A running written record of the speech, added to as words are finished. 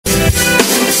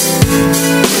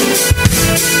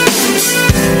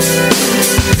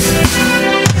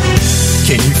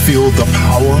feel the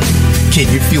power?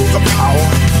 Can you feel the power?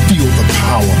 Feel the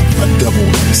power of double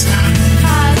inside.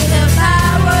 Positive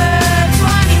Power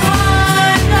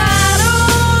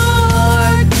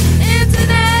 21.org.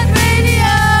 Internet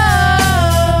radio.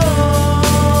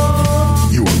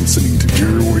 You are listening to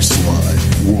Cherie Owens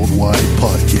Live Worldwide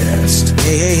Podcast.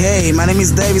 Hey, my name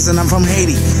is Davis and I'm from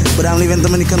Haiti, but I live in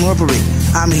Dominican Republic.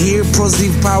 I'm here,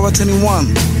 Positive Power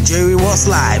 21, Cherie Owens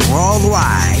Live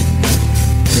Worldwide.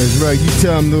 That's right, you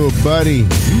tell them, little buddy.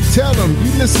 You tell them,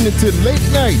 you listening to Late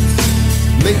Night.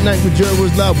 Late Night with Cherie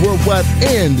Owens Live Worldwide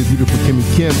and the beautiful Kimmie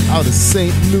Kim out of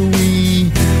St. Louis.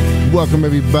 Welcome,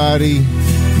 everybody.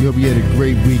 We hope you had a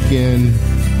great weekend.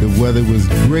 The weather was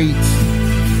great.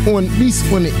 At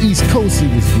least on the East Coast, it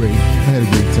was great. I had a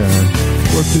great time.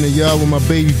 Worked in the yard with my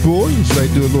baby boy. Should I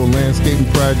do a little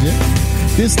landscaping project?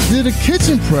 Did a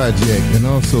kitchen project and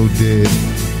also did,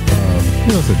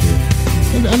 what else I did?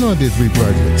 I know I did 3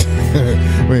 projects.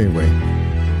 But anyway,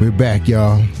 we're back,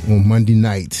 y'all, on Monday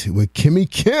night with Kimmie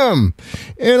Kim.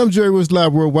 And I'm Cherie Owens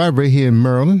Live Worldwide right here in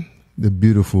Maryland, the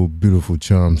beautiful, beautiful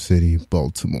Charm City,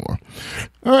 Baltimore.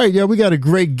 All right, y'all, we got a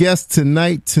great guest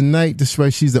tonight. That's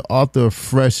right, she's the author of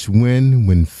Fresh Wind,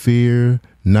 When Fear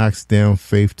Knocks Down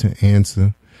Faith to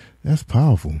Answer. That's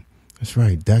powerful. That's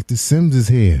right, Dr. Sims is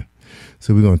here.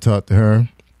 So we're going to talk to her.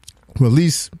 Well, at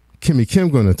least Kimmie Kim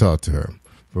going to talk to her.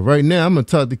 But right now, I'm going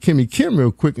to talk to Kimmie Kim real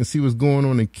quick and see what's going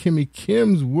on in Kimmie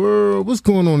Kim's world. What's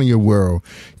going on in your world?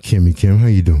 Kimmie Kim, how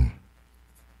you doing?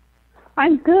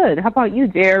 I'm good. How about you,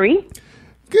 Jerry?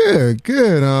 Good.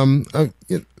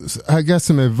 I got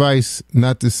some advice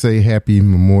not to say Happy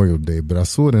Memorial Day, but I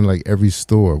saw it in like every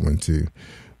store I went to,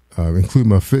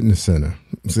 including my fitness center.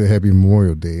 Say Happy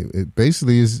Memorial Day. It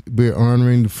basically is we're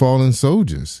honoring the fallen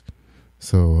soldiers.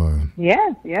 So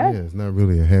Yes. yeah, it's not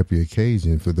really a happy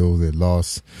occasion for those that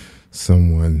lost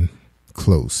someone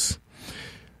close.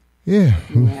 Yeah.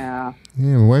 My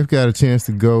wife got a chance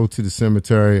to go to the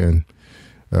cemetery and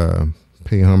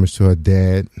pay homage to her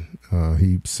dad.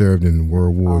 He served in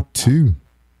World War II.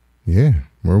 Yeah,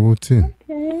 World War II.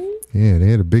 Okay. Yeah, they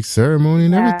had a big ceremony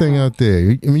and everything out there.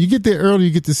 I mean, you get there early,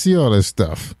 you get to see all that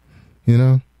stuff, you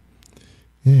know?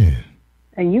 Yeah.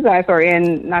 And you guys are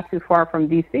in not too far from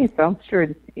D.C., so I'm sure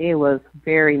it was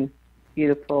very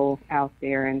beautiful out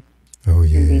there in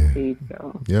D.C.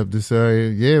 So. Yep, this area.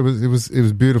 Yeah, it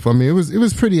was beautiful. I mean, it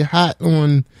was pretty hot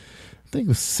on, I think it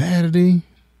was Saturday.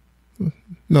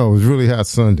 No, it was really hot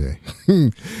Sunday.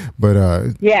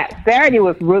 But yeah, Saturday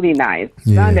was really nice.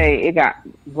 Yeah. Sunday it got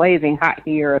blazing hot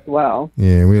here as well.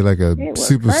 Yeah, we had like a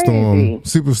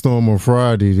superstorm on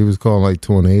Friday. It was called like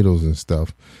tornadoes and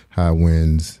stuff, high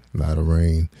winds, a lot of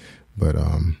rain. But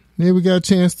yeah, we got a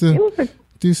chance to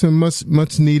do some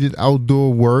much needed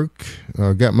outdoor work.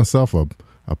 Got myself a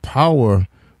power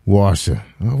washer.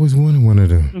 I always wanted one of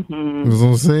them. Mm-hmm. It was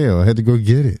on sale. I had to go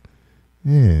get it.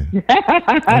 Yeah.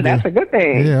 That's a good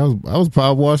thing. Yeah, I was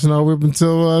power washing all the way up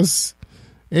until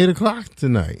 8 o'clock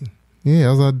tonight. Yeah,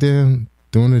 I was out there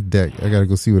doing the deck. I got to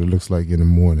go see what it looks like in the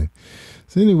morning.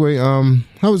 So anyway,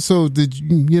 did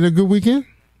you get a good weekend?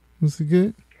 Was it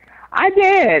good? I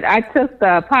did. I took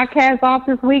the podcast off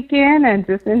this weekend and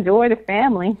just enjoyed the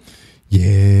family.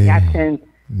 Yeah.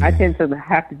 I tend to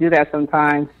have to do that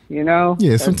sometimes, you know?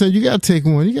 Yeah, sometimes you got to take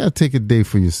one. You got to take a day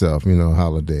for yourself, you know, a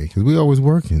holiday, because we always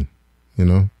working. You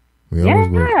know, we always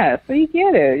work. Yeah, so you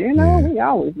get it. You know, we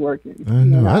always working. I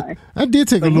know. I did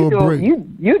take a little break.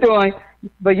 You're doing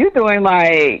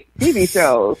like TV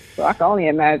shows, so I can only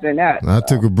imagine that. I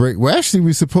took a break. Well, actually,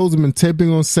 we supposed to have been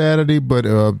taping on Saturday, but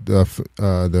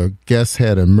the guest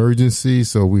had an emergency,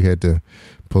 so we had to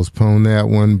postpone that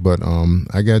one. But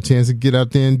I got a chance to get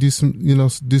out there and do some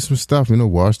stuff. You know,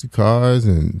 wash the cars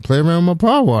and play around with my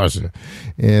power washer,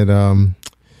 and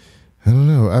I don't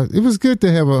know. It was good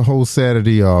to have a whole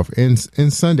Saturday off, and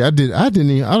Sunday I did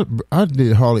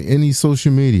hardly any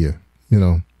social media. You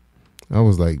know, I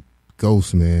was like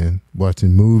ghost, man,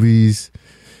 watching movies.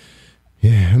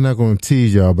 Yeah, I'm not going to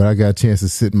tease y'all, but I got a chance to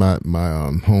sit in my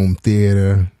home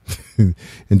theater,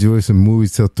 enjoy some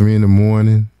movies till 3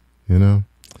 a.m. You know,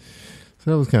 so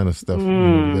that was kind of stuff we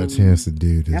got a chance to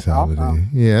do this holiday. Awesome.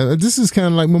 Yeah, this is kind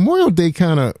of like Memorial Day,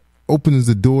 kind of opens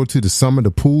the door to the summer.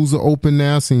 The pools are open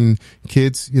now, seeing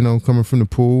kids, you know, coming from the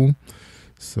pool.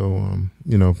 So,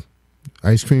 you know,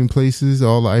 ice cream places,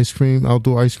 all the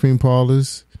outdoor ice cream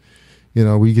parlors, you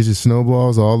know, where you get your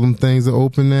snowballs, all them things are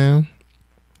open now.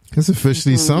 It's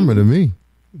officially summer to me.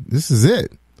 This is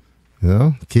it. You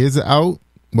know, kids are out.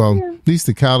 Well, at least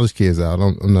the college kids are out.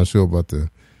 I'm not sure about the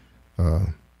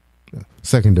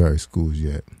secondary schools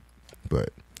yet,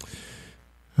 but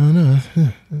I don't know.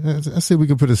 I say we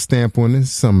could put a stamp on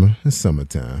this summer. It's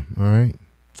summertime. All right.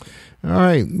 All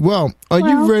right. Well, are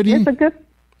you ready?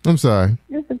 I'm sorry.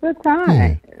 It's a good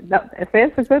time. Yeah.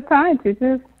 It's a good time to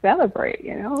just celebrate,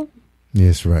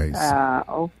 Yes, right.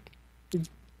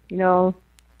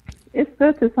 It's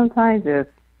good to sometimes just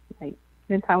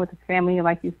spend time with the family,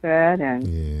 like you said, and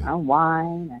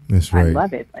unwind. That's right. I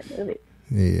love it.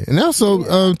 Yeah, and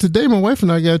also today, my wife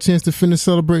and I got a chance to finish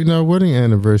celebrating our wedding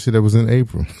anniversary. That was in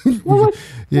April.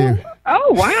 Yeah.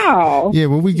 Oh wow. Yeah,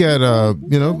 well, we got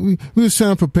we was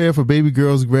trying to prepare for baby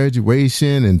girl's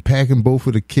graduation and packing both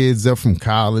of the kids up from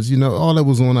college. All that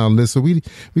was on our list. So we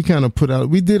kind of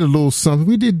we did a little something.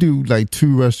 We did do like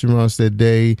 2 restaurants that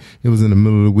day. It was in the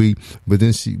middle of the week, but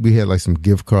then we had like some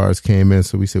gift cards came in.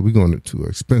 So we said we're going to an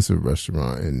expensive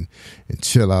restaurant and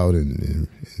chill out and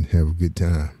have a good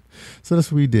time. So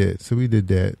that's what we did. So we did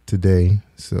that today.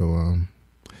 So,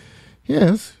 it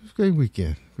was a great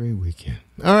weekend. Great weekend.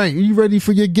 All right. Are you ready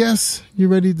for your guests? You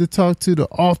ready to talk to the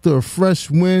author of Fresh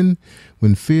Wind?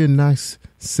 When Fear Knocks,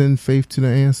 Send Faith to the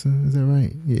Answer. Is that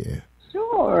right? Yeah.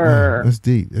 Sure. That's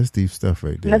deep. That's deep stuff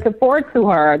right there. Looking forward to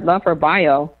her. I love her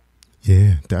bio.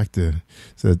 Yeah.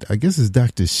 So I guess it's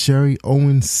Dr. Cherie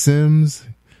Owens Sims.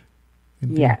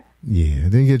 Yes. Yeah. I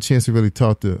didn't get a chance to really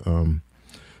talk to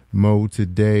Mo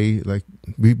today. Like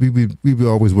we be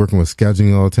always working with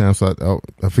scheduling all the time, so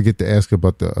I forget to ask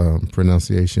about the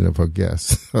pronunciation of her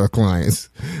guests, her clients.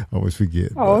 I always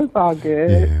forget. Oh, it's all good.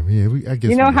 Yeah. I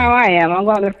guess how I am. I'm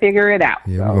going to figure it out.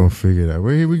 Yeah, we're going to figure it out.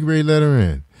 We're here. We ready to let her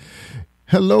in.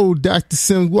 Hello, Dr.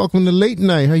 Sims. Welcome to Late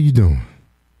Night. How you doing?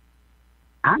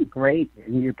 I'm great.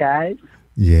 And you guys?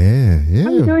 Yeah.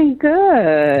 I'm doing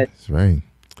good. That's right.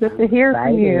 Good to hear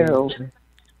from you.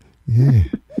 Yeah.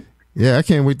 Yeah, I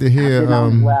can't wait to hear. I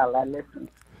listened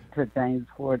to James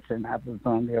Fortune. I was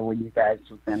on there when you guys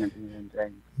was interviewing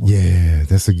James. Yeah,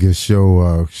 that's a good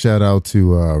show. Shout out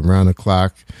to Round the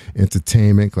Clock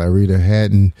Entertainment, Clarita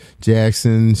Hatton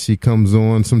Jackson. She comes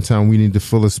on. Sometime we need to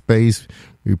fill a space.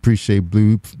 We appreciate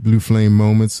Blue Flame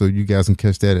Moments, so you guys can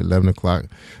catch that at 11 o'clock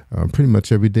pretty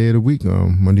much every day of the week,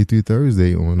 Monday through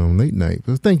Thursday on Late Night.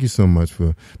 So thank you so much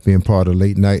for being part of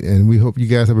Late Night, and we hope you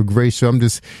guys have a great show. I'm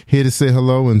just here to say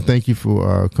hello and thank you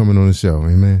for coming on the show.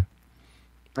 Amen.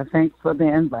 Well, thanks for the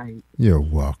invite. You're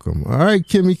welcome. All right,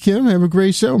 Kimmie Kim, have a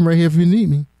great show. I'm right here if you need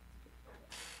me.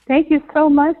 Thank you so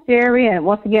much, Jerry. And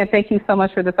once again, thank you so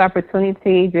much for this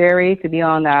opportunity, Jerry, to be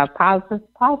on Positive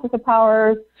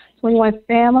Powers 21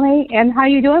 family. And how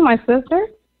you doing, my sister?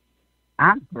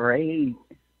 I'm great.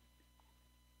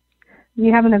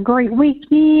 You having a great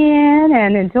weekend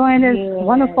and enjoying this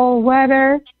wonderful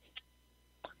weather?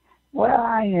 Well,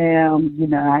 I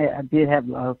am. I did have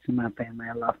loss in my family.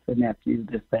 I lost a nephew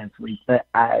this past week, but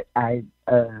I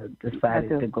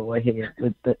decided to go ahead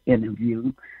with the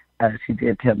interview. She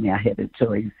did tell me I had a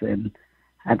choice, and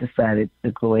I decided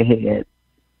to go ahead,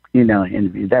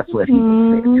 interview. That's what he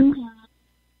said.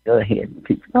 Go ahead.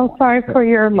 So sorry for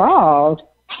your loss.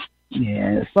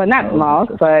 Yes. Well, not loss,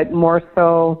 but more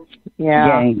so,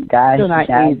 God, still not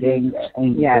easy.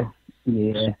 Yes.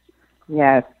 Yeah.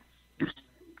 Yes.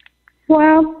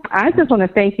 Well, I just want to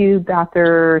thank you,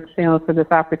 Dr. Sims, for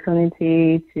this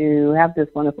opportunity to have this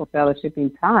wonderful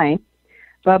fellowshipping time.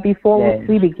 But before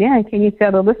we begin, can you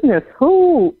tell the listeners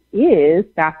who is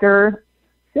Dr.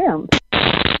 Sims?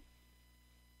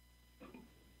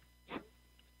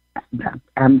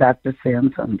 I'm Dr.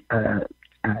 Sims.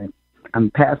 I'm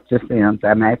Pastor Sims.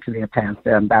 I'm actually a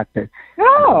pastor. I'm Dr.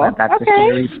 Dr.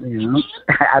 Cherie Sims.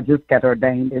 I just got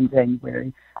ordained in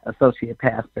January, associate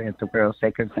pastor at the World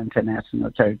Shakers International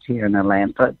Church here in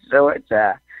Atlanta,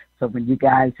 Georgia. So when you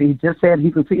guys, he just said he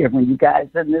was here. When you guys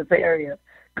in this area,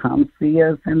 come see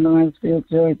us in Lawrenceville,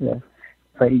 Georgia.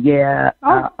 So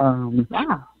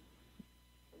wow.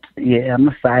 Yeah, I'm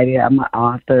excited. I'm an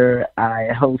author. I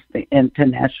host the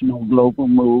International Global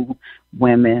Move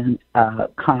Women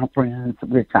Conference,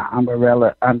 which the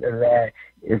umbrella under that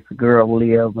is Girl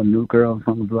Live, a new girl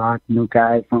from the block, new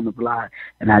guy from the block.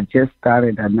 And I just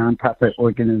started a nonprofit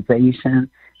organization.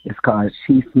 It's called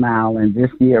She Smile, and this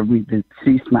year we did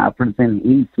She Smile presenting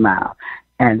E Smile.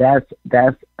 And that's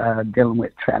dealing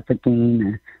with trafficking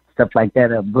and stuff like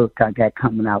that. A book I got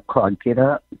coming out called Get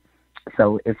Up.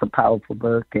 So it's a powerful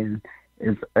book, and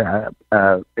it's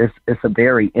a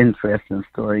very interesting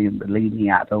story. And believe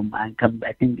me, I don't mind coming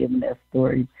back and giving that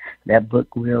story. That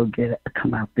book will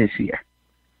come out this year.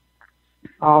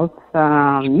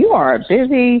 Awesome! You are a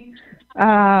busy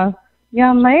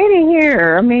young lady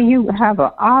here. I mean, you have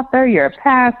an author, you're a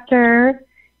pastor,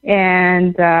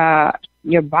 and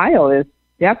your bio is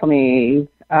definitely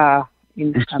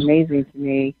amazing to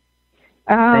me.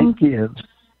 Thank you.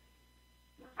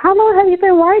 How long have you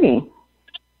been writing?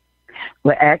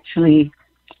 Well, actually,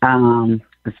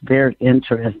 It's very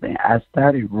interesting. I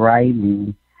started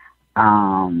writing.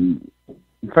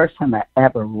 The first time I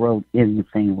ever wrote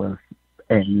anything was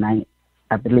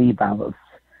I believe I was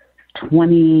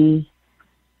 21,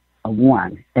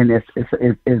 and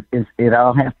it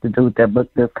all has to do with that book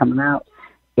that's coming out.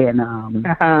 And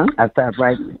I started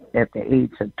writing at the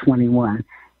age of 21,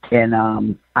 and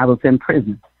I was in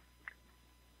prison.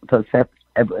 So I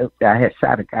had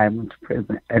shot a guy and went to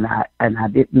prison, and I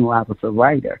didn't know I was a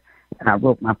writer, and I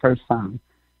wrote my first song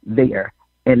there.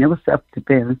 And it was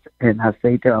self-defense, and I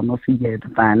stayed there almost a year to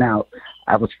find out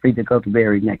I was free to go the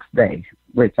very next day,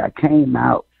 which I came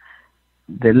out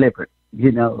delivered,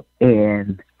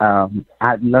 and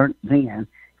I learned then.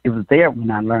 It was there when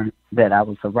I learned that I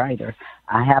was a writer.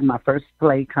 I have my first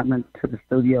play coming to the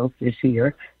studios this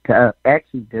year,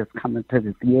 actually just coming to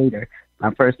the theater.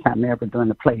 My first time ever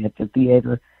doing a play at the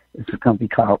theater. It's going to be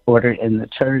called Order in the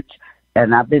Church,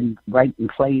 and I've been writing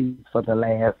plays for the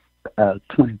last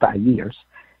 25 years.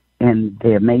 And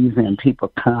they're amazing. People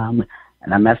come,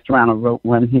 and I messed around and wrote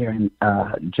one here in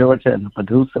Georgia, and the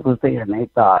producer was there, and they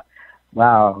thought,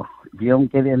 wow, you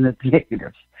don't get in the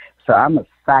theaters. So I'm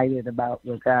excited about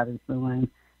what God is doing.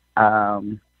 I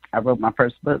wrote my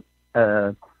first book.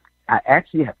 I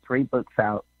actually have 3 books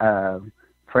out.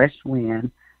 Fresh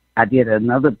Wind. I did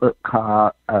another book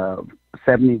called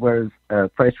 70 Words,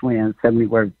 Fresh Wind, 70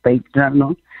 Words Faith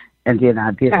Journal. And then I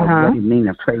did What It Mean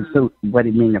to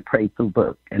Pray Through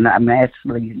book. And I'm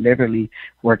actually literally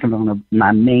working on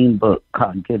my main book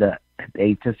called Get Up. At the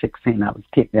age of 16, I was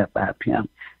kidnapped by a pimp,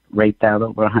 raped out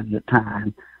over 100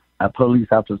 times. A police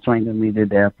officer strangled me to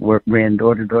death, ran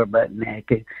door to door butt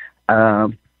naked.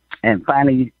 And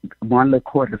finally, one little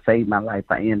quarter saved my life.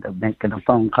 I ended up making a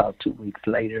phone call 2 weeks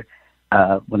later.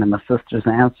 One of my sisters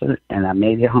answered, and I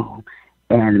made it home.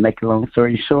 And to make a long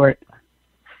story short,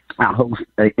 I host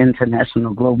an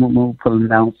international global move, pulling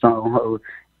down strongholds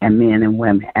and men and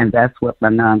women. And that's what my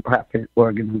nonprofit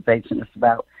organization is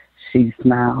about. She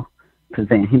Smile,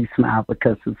 present He Smile,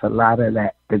 because there's a lot of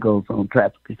that goes on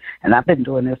trafficking. And I've been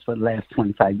doing this for the last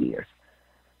 25 years.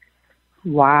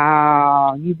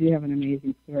 Wow. You do have an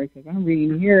amazing story, because I'm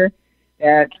reading here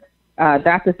that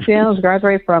Dr. Sims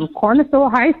graduated from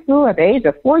Cornerstone High School at the age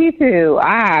of 42.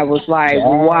 I was like,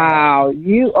 wow,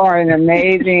 you are an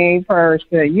amazing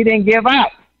person. You didn't give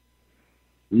up.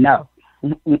 No.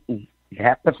 You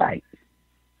have to fight.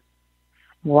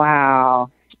 Wow.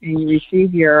 And you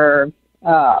received your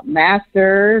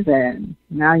master's, and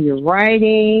now you're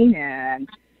writing, and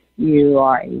you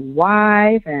are a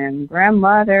wife and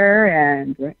grandmother,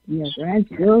 and you have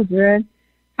grandchildren.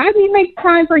 How do you make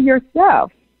time for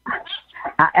yourself?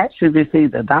 I actually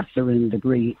received a doctoral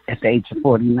degree at the age of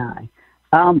 49.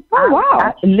 Wow.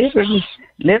 I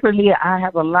literally, I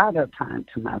have a lot of time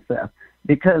to myself,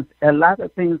 because a lot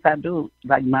of things I do,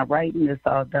 like my writing, is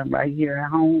all done right here at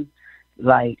home.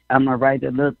 Like, I'm going to write a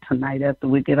little tonight after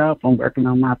we get off. I'm working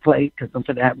on my play, because I'm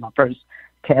going to have my first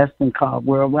casting call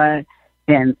worldwide.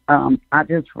 And I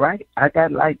just write. I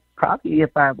got, like, probably,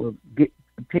 if I would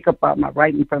pick up all my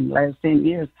writing from the last 10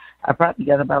 years, I probably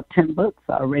got about 10 books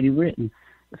already written.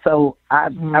 So I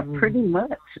pretty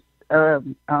much a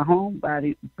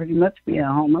homebody, pretty much be a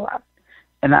home a lot.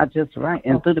 And I just write.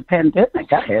 And through the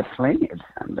pandemic, I had plenty of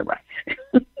time to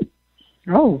write.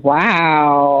 Oh,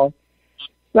 wow.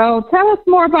 So tell us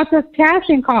more about this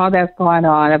casting call that's going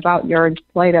on, about your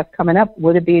play that's coming up.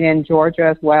 Would it be in Georgia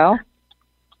as well?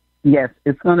 Yes,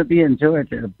 it's going to be in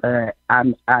Georgia, but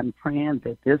I'm praying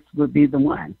that this would be the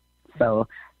one. So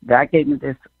God gave me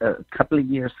this a couple of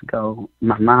years ago.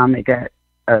 My mom had got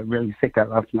really sick. I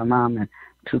lost my mom in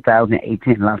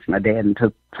 2018, lost my dad in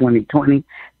 2020.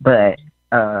 But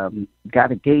God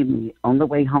had gave me, on the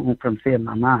way home from seeing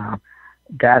my mom,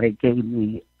 God had gave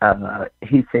me,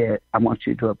 he said, I want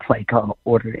you to do a play called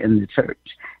Order in the Church.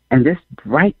 And this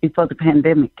right before the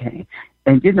pandemic came.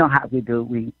 And you know how we do.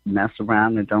 We mess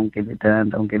around and don't get it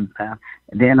done. And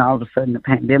then all of a sudden the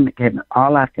pandemic came, and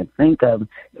all I can think of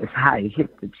is how it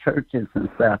hit the churches and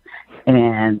stuff.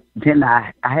 And then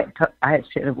I had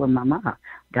shared it with my mom.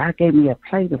 God gave me a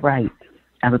play to write.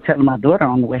 I was telling my daughter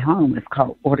on the way home, it's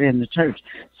called Order in the Church.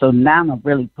 So now I'm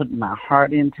really putting my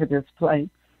heart into this play,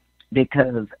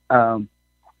 because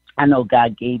I know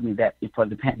God gave me that before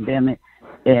the pandemic.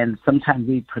 And sometimes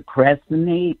we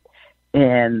procrastinate.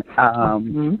 And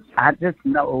I just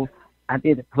know I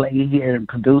did a play here, and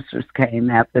producers came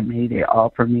after me. They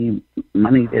offered me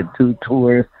money to do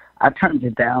tours. I turned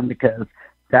it down because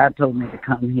God told me to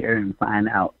come here and find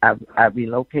out. I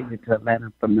relocated to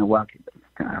Atlanta from Milwaukee,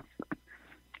 Wisconsin.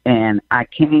 And I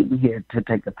came here to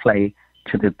take a play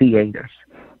to the theaters.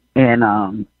 And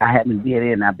I haven't did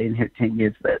it, and I've been here 10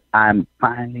 years, but I'm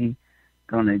finally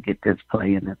going to get this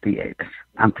play in the theaters.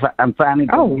 I'm finally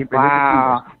going to get rid of the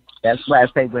theater. That's why I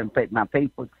say my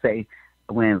Facebook say,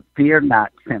 when fear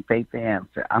knocks and faith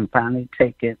answers, I'm finally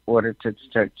taking Order to the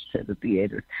Church to the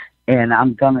theaters. And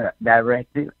I'm going to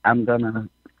direct it. I'm going to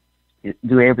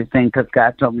do everything because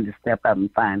God told me to step out and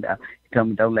find out. He told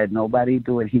me don't let nobody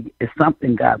do it. It's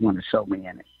something God want to show me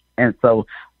in it. And so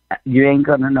you ain't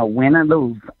going to know win or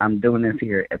lose. I'm doing this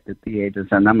here at the theaters,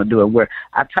 and I'm going to do it where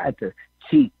I tried to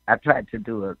cheat. I tried to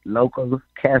do a local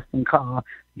casting call,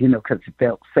 because it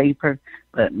felt safer.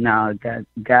 But no,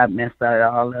 God messed that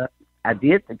all up. I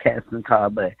did the casting call,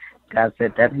 but God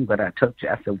said, that ain't what I told you.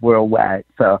 I said, worldwide.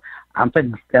 So I'm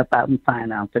going to step out and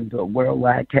find out. I'm going to do a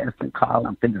worldwide casting call.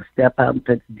 I'm going to step out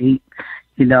into the deep,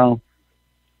 win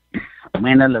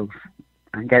or lose.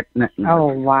 I got nothing. Oh,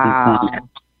 wow.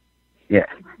 Yeah.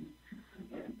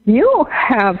 You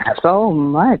have so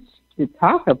much to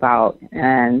talk about,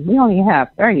 and we only have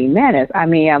 30 minutes. I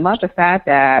mean, I love the fact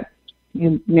that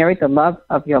you married the love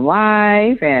of your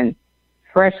life and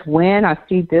Fresh Wind. I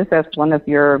see this as one of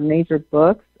your major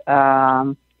books.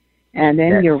 And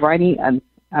then you're writing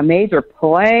a major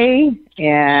play.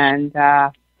 And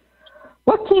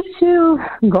what keeps you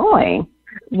going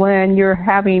when you're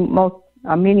having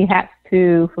many hats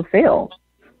to fulfill?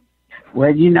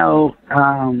 Well,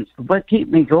 what keeps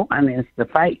me going is the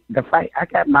fight. I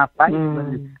got my fight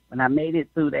when I made it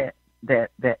through that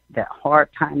hard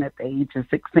time at the age of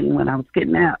 16 when I was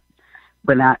getting out.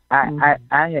 But I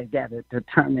had got a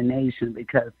determination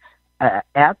because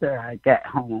after I got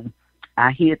home,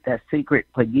 I hid that secret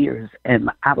for years, and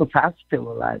I was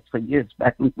hospitalized for years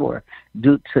back and forth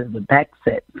due to the back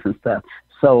sets and stuff.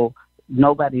 So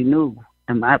nobody knew,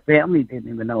 and my family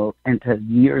didn't even know until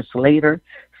years later.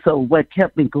 So what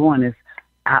kept me going is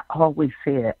I always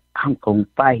said, I'm going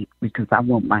to fight because I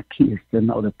want my kids to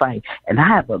know to fight. And I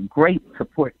have a great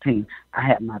support team. I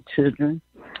have my children,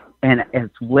 and as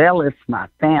well as my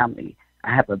family.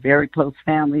 I have a very close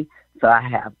family, so I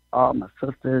have all my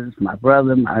sisters, my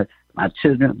brother, my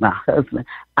children, my husband.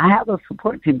 I have a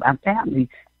support team. My family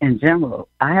in general,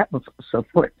 I have a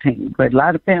support team. But a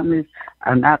lot of families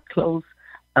are not close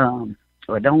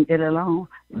or don't get along.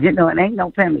 It ain't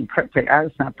no family perfect.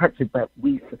 Ours not perfect, but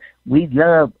we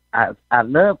love, our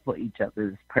love for each other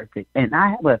is perfect. And I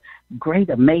have a great,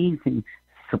 amazing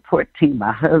support team.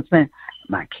 My husband,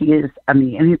 my kids,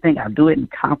 anything I do it in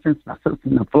conference, my sisters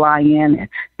will fly in and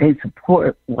they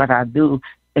support what I do.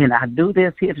 And I do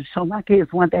this here to show my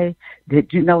kids one day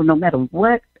that, no matter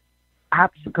what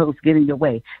obstacles get in your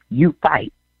way, you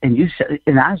fight. And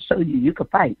I show you can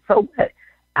fight. So what?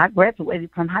 I graduated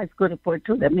from high school at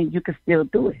 42. That means you can still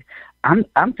do it. I'm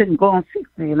finna go on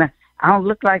 60, and I don't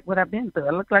look like what I've been through.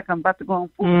 I look like I'm about to go on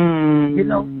 40,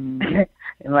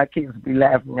 And my kids be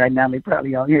laughing right now. They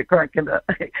probably on here cracking up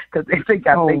because they think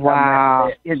I think wow. I'm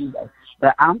like that anyway.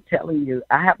 But I'm telling you,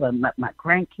 I have my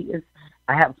grandkids.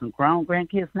 I have some grown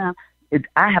grandkids now.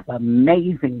 I have an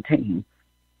amazing team.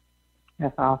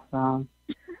 That's awesome.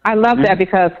 I love that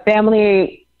because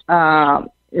family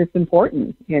is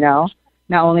important,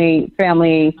 Not only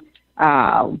family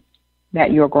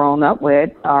that you're grown up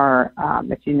with or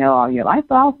that you know all your life,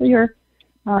 but also your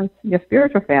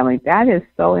spiritual family. That is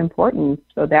so important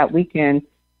so that we can,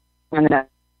 and it's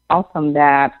awesome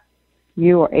that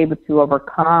you are able to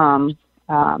overcome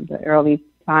the early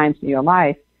times in your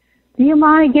life. Do you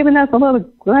mind giving us a little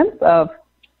glimpse of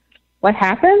what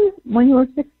happened when you were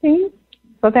 16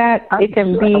 so that it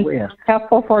can be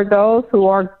helpful for those who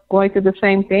are going through the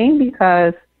same thing?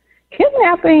 Because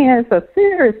kidnapping is a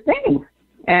serious thing.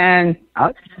 And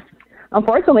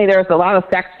unfortunately, there's a lot of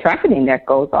sex trafficking that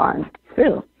goes on,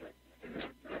 too.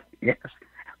 Yes.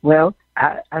 Well,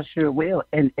 I sure will.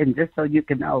 And just so you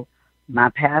can know, my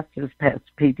pastors, Pastor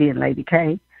P.D. and Lady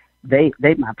K, they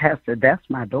my pastor, that's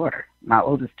my daughter, my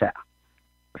oldest child.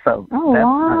 So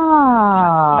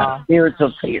wow. my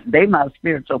spiritual, they my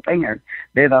spiritual parents.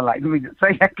 They don't like me to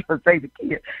say I can say the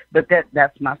kid, but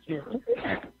that's my spiritual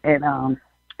parents. And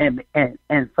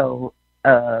so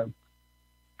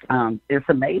it's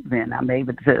amazing. I'm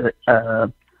able to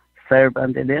serve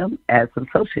under them as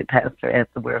associate pastor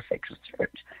at the World Sacred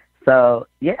Church. So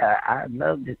yeah, I'd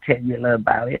love to tell you a little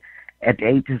about it. At the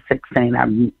age of 16,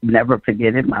 I'll never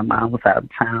forget it. My mom was out of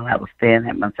town. I was staying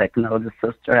at my second oldest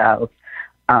sister's house.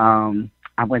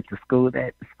 I went to school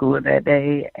that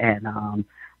day, and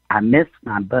I missed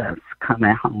my bus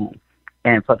coming home.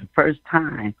 And for the first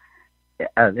time,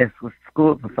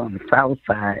 school was on the south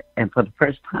side, and for the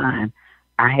first time,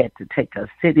 I had to take a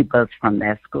city bus from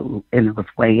that school, and it was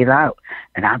way out.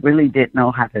 And I really didn't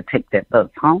know how to take that bus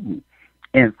home.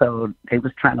 And so they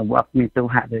was trying to walk me through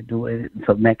how to do it.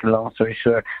 So make a long story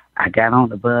short, I got on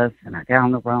the bus, and I got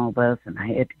on the wrong bus, and I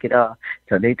had to get off.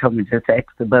 So they told me just ask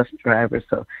the bus driver.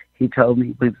 So he told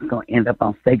me we was going to end up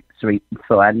on State Street.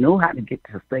 So I knew how to get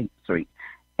to State Street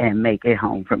and make it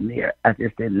home from there. I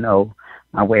just didn't know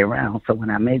my way around. So when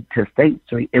I made it to State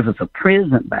Street, it was a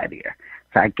prison by there.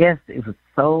 So I guess it was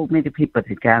so many people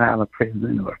that got out of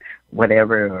prison or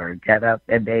whatever, or got out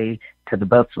that day to the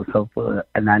bus was so full.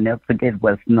 And I never forget,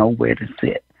 was nowhere to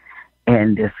sit.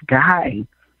 And this guy,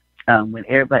 when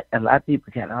everybody, a lot of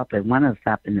people got off at one of the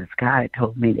stops, and this guy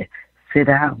told me to sit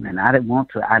down, and I didn't want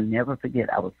to. I never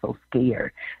forget. I was so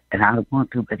scared, and I didn't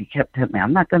want to, but he kept telling me,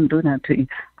 I'm not going to do nothing to you.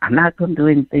 I'm not going to do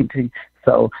anything to you.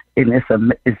 So, and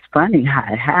it's funny how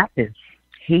it happened.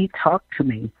 He talked to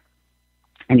me,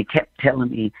 and he kept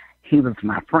telling me he was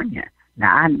my friend.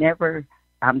 Now,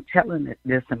 I'm telling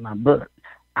this in my book.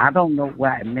 I don't know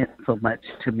why it meant so much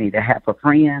to me to have a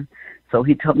friend. So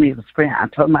he told me he was a friend. I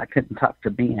told him I couldn't talk to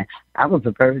Ben. I was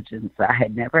a virgin, so I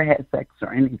had never had sex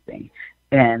or anything.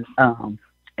 And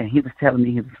he was telling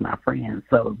me he was my friend.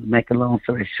 So to make a long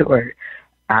story short,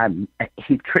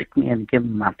 he tricked me into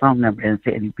giving me my phone number and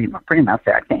said he'd be my friend. I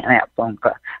said, I can't have a phone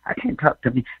call. I can't talk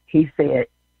to me. He said,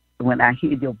 when I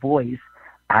hear your voice,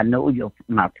 I know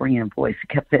my friend voice. He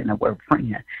kept saying the word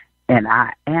friend, and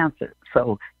I answered.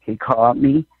 So he called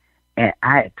me, and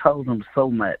I had told him so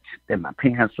much that my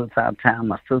parents was out of town.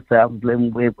 My sister I was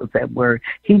living with was at work.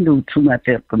 He knew too much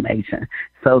information.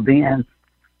 So then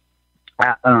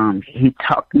he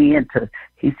talked me into,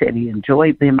 he said he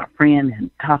enjoyed being my friend and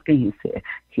talking. He said,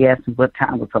 he asked me what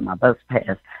time was on my bus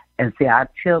pass. And see, I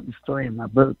tell the story in my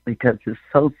book because it's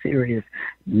so serious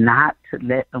not to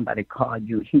let nobody call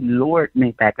you. He lured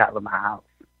me back out of my house.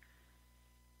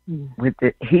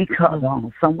 He called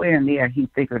on somewhere in there. He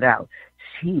figured out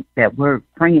that word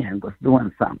friend was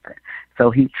doing something.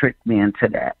 So he tricked me into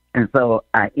that. And so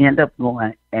I ended up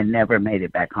going and never made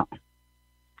it back home.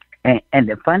 And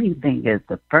the funny thing is,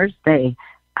 the first day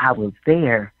I was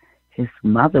there, his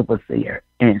mother was there,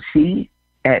 and she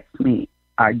asked me,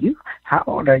 how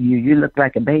old are you? You look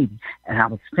like a baby. And I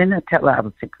was finna tell her I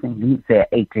was 16. He said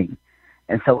 18.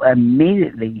 And so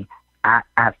immediately I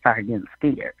started getting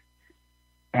scared.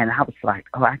 And I was like,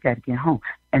 oh, I got to get home.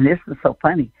 And this is so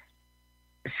funny.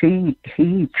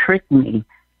 He tricked me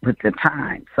with the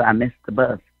time, so I missed the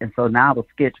bus. And so now I was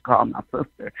scared to call my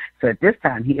sister. So at this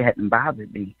time, he hadn't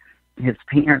bothered me. His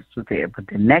parents were there, but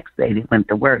the next day they went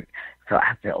to work. So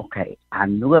I said, okay, I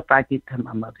knew if I get to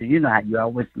my mother, you know how you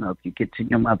always know if you get to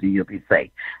your mother, you'll be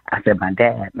safe. I said, my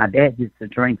dad used to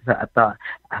drink, so I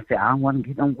said, I don't want to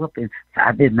get on whooping. So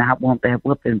I did not want that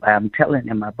whooping, but I'm telling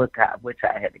in my book, I wish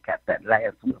I had got that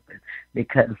last whooping,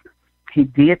 because he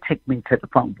did take me to the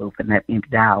phone booth and let me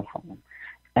dial home.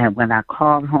 And when I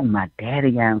called home, my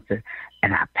daddy answered,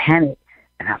 and I panicked,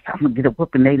 and I said, I'm going to get a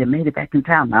whooping. They made it back in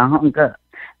town. I hung up.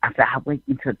 I said, I'll wait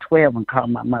until 12 and call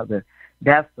my mother.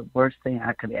 That's the worst thing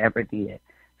I could ever did.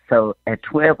 So at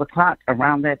 12 o'clock,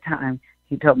 around that time,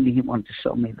 he told me he wanted to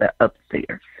show me the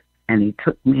upstairs. And he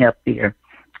took me up there,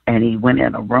 and he went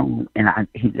in a room, and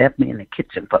he left me in the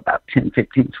kitchen for about 10,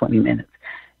 15, 20 minutes.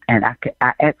 And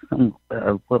I asked him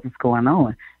what was going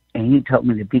on, and he told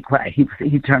me to be quiet.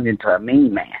 He turned into a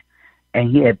mean man,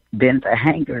 and he had been to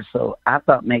hangers, so I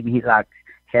thought maybe he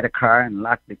had a car and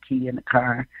locked the key in the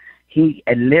car. He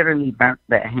had literally burnt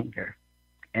that hanger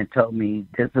and told me,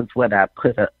 this is what I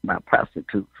put up my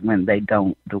prostitutes when they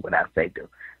don't do what I say do.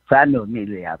 So I knew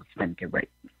immediately I was going to get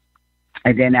raped.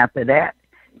 And then after that,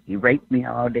 he raped me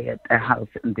all day at the house.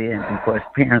 And then before his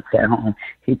parents got home,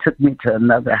 he took me to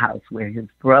another house where his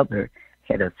brother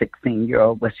had a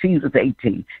 16-year-old, but she was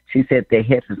 18. She said they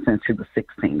had her since she was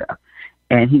 16, though.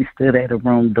 And he stood at a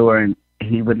room door, and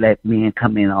he would let men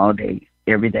come in all day,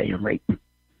 every day, and rape me.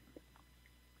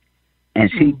 And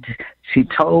she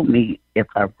told me if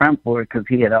I run for it, because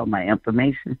he had all my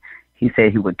information, he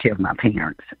said he would kill my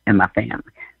parents and my family.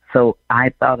 So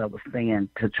I thought I was staying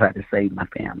to try to save my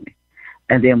family.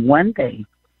 And then one day,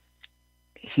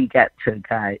 he got to a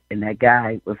guy, and that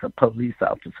guy was a police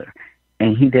officer,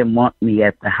 and he didn't want me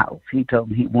at the house. He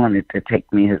told me he wanted to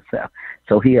take me himself,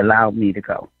 so he allowed me to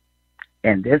go.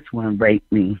 And this one raped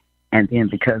me, and then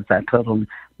because I told him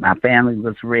my family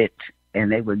was rich, and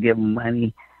they would give him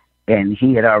money, and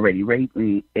he had already raped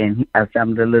me, and I said,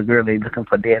 I'm the little girl they looking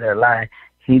for dead or alive.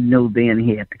 He knew then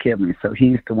he had to kill me, so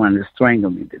he's the one that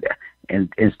strangled me to death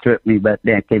and stripped me butt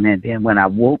naked. And then when I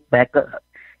woke back up,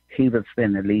 he was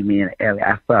finna leave me in the alley.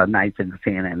 I saw a knife in the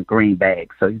sand and a green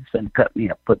bag, so he was finna cut me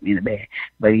up, put me in the bag.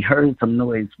 But he heard some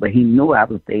noise, but he knew I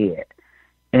was dead,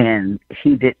 and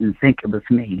he didn't think it was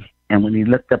me. And when he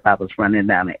looked up, I was running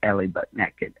down the alley butt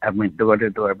naked. I went door to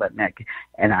door butt naked,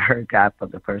 and I heard God for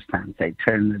the first time say,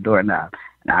 turn the doorknob.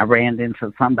 And I ran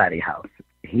into somebody's house.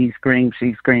 He screamed,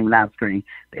 she screamed, and I screamed.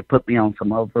 They put me on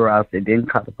some overalls. They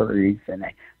didn't call the police, and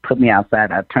they put me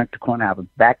outside. I turned the corner. I was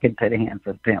back into the hands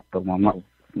of pimp for one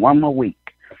more week.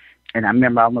 And I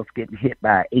remember almost getting hit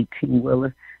by an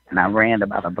 18-wheeler, and I ran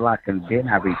about a block, and then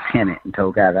I repented and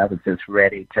told God I was just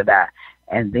ready to die.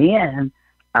 And then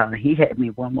he had me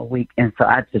one more week, and so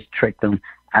I just tricked him.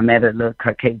 I met a little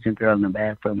Caucasian girl in the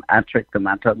bathroom. I tricked him.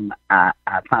 I told him I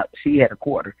thought she had a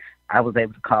quarter. I was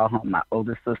able to call home. My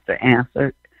older sister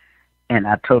answered, and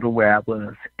I told her where I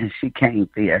was, and she came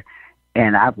there,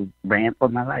 and I ran for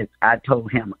my life. I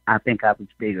told him I think I was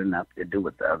big enough to do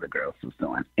what the other girls was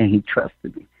doing, and he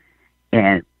trusted me.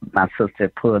 And my sister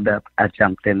pulled up. I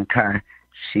jumped in the car.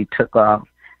 She took off,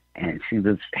 and she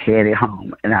was headed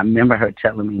home. And I remember her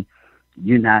telling me,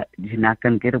 you're not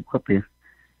going to get a whooping.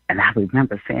 And I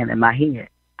remember saying in my head,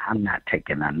 I'm not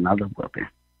taking another whooping.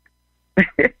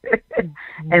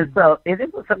 And so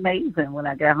it was amazing when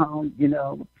I got home. You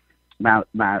know, my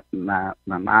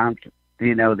mom,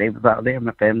 you know, they was all there.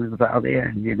 My family was all there.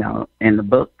 And, you know, in the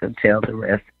book, Tell the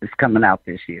Rest is coming out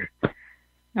this year.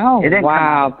 Oh,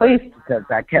 wow. Please. Because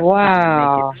I kept trying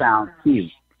to make it sound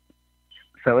cute.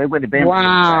 So it would have been cute, but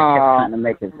I kept trying to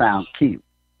make it sound cute.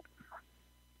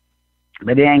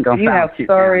 But it ain't going to sound cute.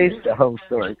 Stories. The whole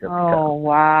story. Oh,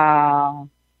 wow.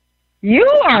 You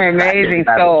are an amazing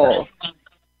soul.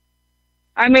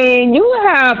 I mean, you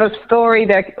have a story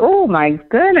that, oh, my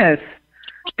goodness.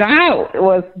 God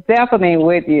was definitely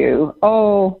with you.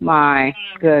 Oh, my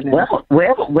goodness.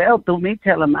 Well, through me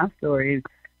telling my stories,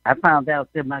 I found out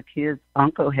that my kid's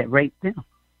uncle had raped them.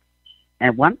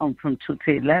 And one of them from 2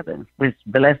 to 11, which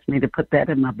blessed me to put that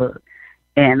in my book.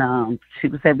 And she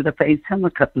was able to face him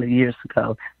a couple of years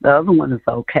ago. The other one is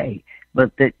okay.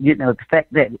 But, the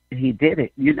fact that he did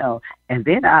it, and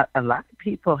then a lot of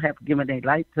people have given their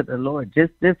life to the Lord.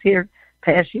 Just this here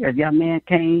past year, a young man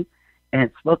came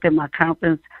and spoke at my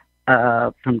conference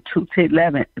from 2 to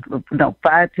 11,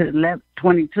 5 to 11,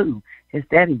 22. His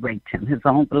daddy raped him, his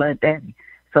own blood daddy.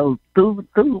 So through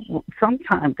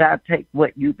sometimes God takes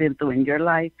what you've been through in your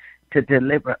life to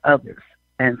deliver others.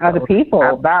 And so other people.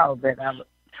 I vow that I would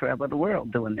travel the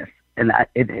world doing this. And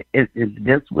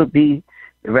this would be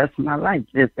the rest of my life.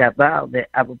 Just that vow that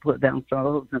I would put down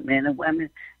strongholds in men and women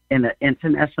in an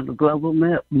international global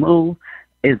move.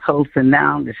 Is hosting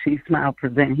now the She Smile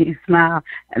Present He Smile,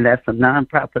 and that's a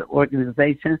nonprofit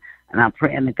organization. And I'm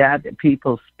praying to God that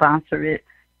people sponsor it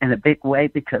in a big way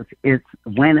because it's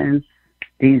winning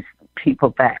these people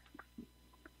back.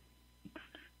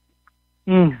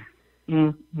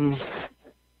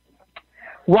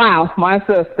 Wow, my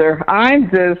sister,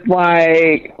 I'm just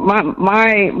like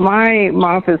my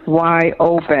mouth is wide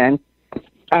open.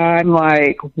 I'm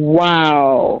like,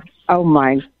 wow, oh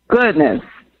my goodness.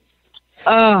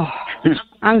 Oh,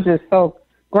 I'm just so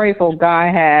grateful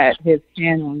God had His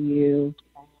hand on you,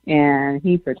 and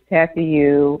He protected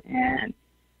you, and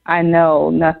I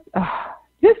know nothing.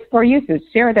 Just for you to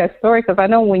share that story, because I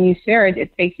know when you share it,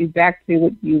 it takes you back to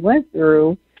what you went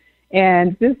through.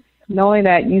 And just knowing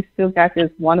that you still got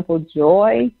this wonderful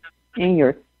joy in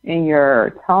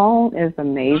your tone is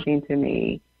amazing to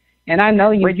me. And I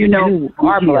know you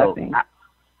are a blessing.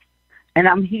 And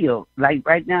I'm healed. Like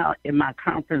right now in my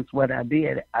conference, what I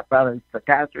did, I brought a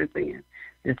psychiatrist in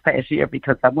this past year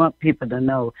because I want people to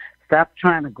know, stop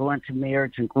trying to go into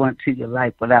marriage and go into your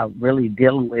life without really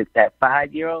dealing with that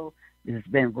 5-year-old that's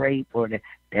been raped, or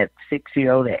that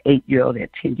 6-year-old, that 8-year-old, that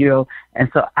 10-year-old.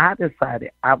 And so I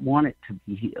decided I wanted to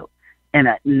be healed. And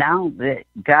now that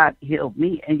God healed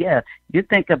me, and yeah, you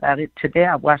think about it, today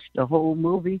I watched the whole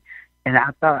movie, and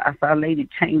I thought I saw a lady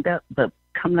chained up, but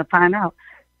come to find out,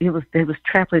 they was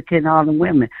trafficking all the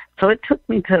women. So it took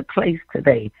me to a place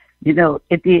today.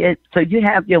 It did. So you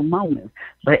have your moments,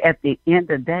 but at the end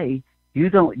of the day,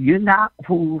 you're not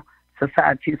who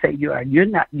society say you are. You're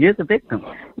not. You're the victim,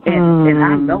 and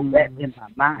I know that in my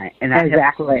mind, and I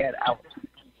have to that out.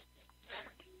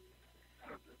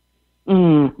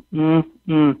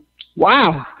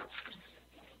 Wow.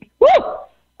 Woo!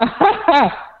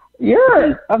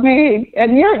 You've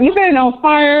been on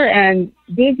fire and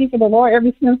busy for the Lord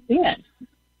ever since then.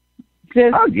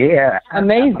 Just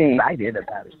amazing. I'm excited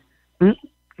about it.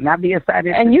 And I'll be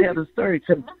excited to tell the story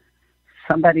because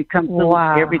somebody comes through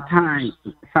every time.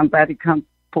 Somebody comes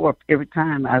forth every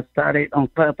time. I started on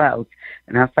Clubhouse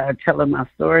and I started telling my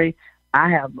story. I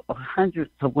have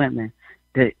hundreds of women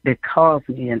that calls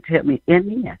me and tell me in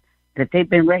the end that they've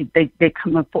been raped. They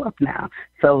coming forth now.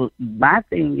 So my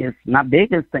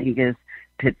biggest thing is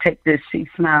to take this she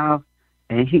smile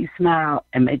and he smile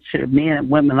and make sure men and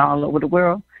women all over the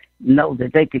world know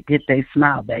that they could get their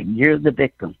smile back. You're the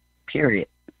victim, period.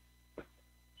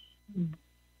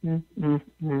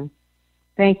 Mm-hmm.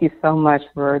 Thank you so much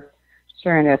for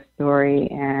sharing that story.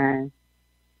 And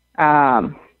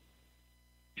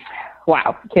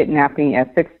wow, kidnapping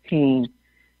at 16,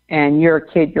 and you're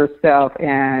a kid yourself,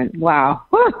 and wow,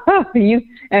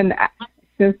 and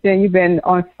since then you've been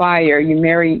on fire. You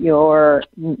married the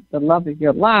love of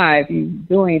your life. You're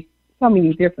doing so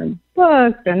many different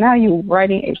books, and now you're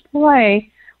writing a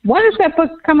play. When is that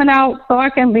book coming out so I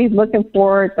can be looking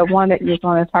forward, the one that you're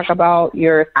going to talk about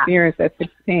your experience at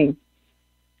 16?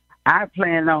 I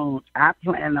plan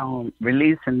on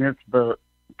releasing this book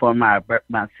for my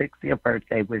 60th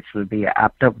birthday, which would be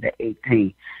October the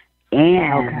 18th.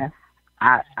 And okay.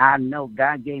 I know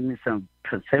God gave me some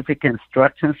specific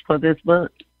instructions for this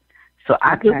book, so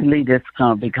I do believe it's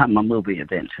going to become a movie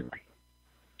eventually.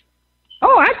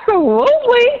 Oh,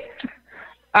 absolutely.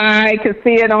 I could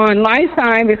see it on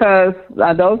Lifetime because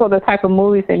those are the type of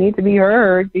movies that need to be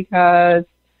heard because...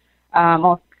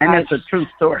 and it's a true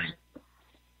story.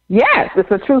 Yes,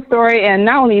 it's a true story, and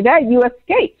not only that, you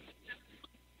escaped.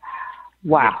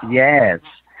 Wow. Yes.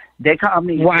 They called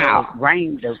me wow.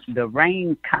 The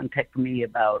Rain contacted me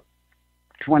about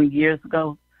 20 years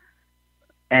ago,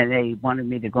 and they wanted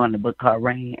me to go in the book called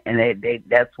Rain, and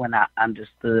that's when I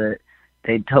understood.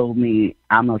 They told me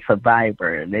I'm a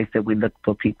survivor. They said we look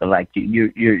for people like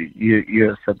you.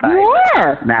 You're a survivor. You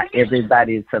are. Not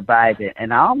everybody survived it,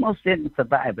 and I almost didn't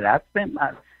survive it. I spent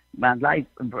my life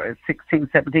 16,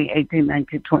 17, 18,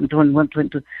 19, 20, 21,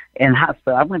 22 in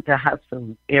hospital. I went to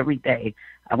hospital every day.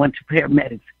 I went to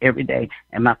paramedics every day,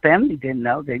 and my family didn't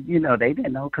know that. They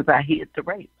didn't know because I hid the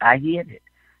rape. I hid it.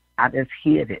 I just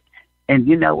hid it, and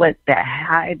you know what? That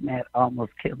hiding that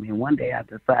almost killed me. One day I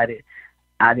decided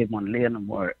I didn't want to live no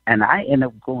more. And I ended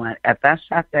up going, after I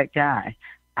shot that guy,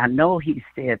 I know he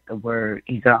said the word,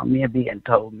 he called me and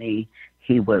told me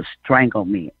he would strangle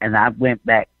me. And I went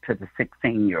back to the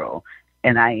 16-year-old,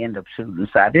 and I ended up shooting.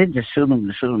 So I didn't just shoot him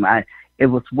to shoot him. It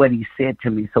was what he said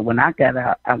to me. So when I got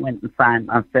out, I went and signed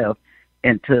myself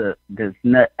into this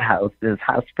nut house, this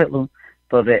hospital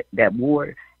for that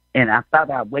ward. And I thought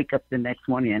I'd wake up the next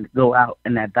morning and go out,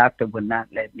 and that doctor would not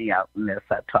let me out unless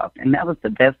I talked. And that was the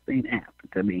best thing that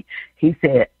happened to me. He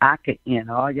said, I could end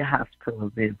all your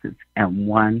hospital visits in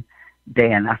one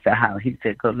day. And I said, how? He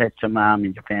said, go let your mom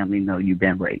and your family know you've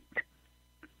been raped.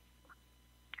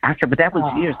 I said, but that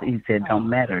was years. He said, don't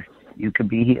matter. You could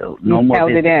be healed. No more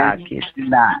visits. I kid you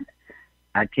not.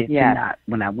 I kid you not.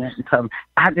 When I went and told him,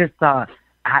 I just thought,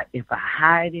 if I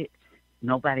hide it,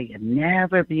 nobody would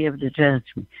never be able to judge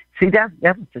me. See, that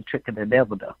was the trick of the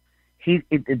devil, though.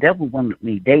 The devil wanted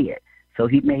me dead, so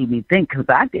he made me think, because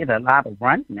I did a lot of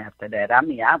running after that. I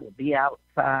mean, I would be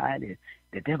outside, and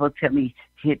the devil tell me,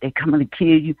 they're coming to kill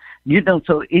you.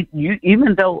 So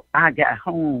even though I got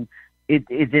home, it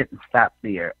didn't stop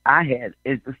there.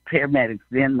 It was paramedics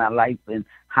in my life in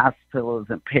hospitals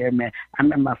and paramedics. I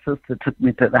remember my sister took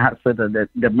me to the hospital. The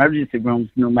emergency rooms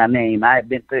knew my name. I had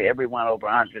been through everyone over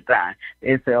 100 times.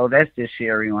 They said, oh, that's just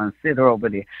Cherie Owens. Sit her over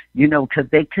there. Because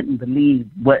they couldn't believe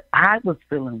what I was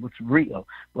feeling was real,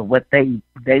 but what they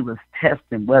was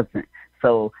testing wasn't.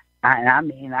 So, I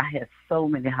mean, I had so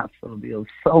many hospital bills,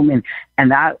 so many.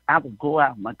 And I would go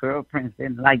out. My girlfriends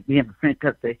didn't like being a friend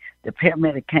because the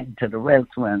paramedic came to the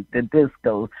restaurant, the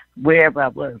disco, wherever I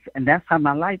was. And that's how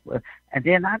my life was. And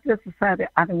then I just decided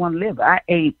I didn't want to live. I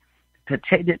ate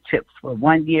potato chips for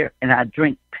 1 year, and I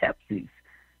drank Pepsis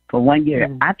for 1 year.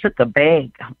 Mm. I took a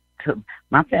bag.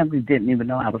 My family didn't even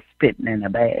know I was spitting in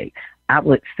a bag. I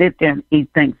would sit there and eat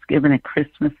Thanksgiving and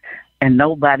Christmas, and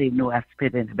nobody knew I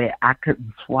spit in the bed. I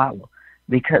couldn't swallow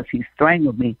because he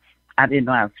strangled me. I didn't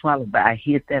know how to swallow, but I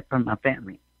hid that from my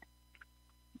family.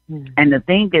 Mm. And the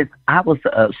thing is, I was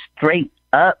a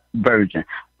straight-up virgin.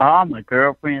 All my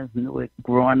girlfriends knew it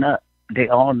growing up. They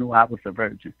all knew I was a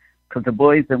virgin because the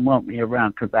boys didn't want me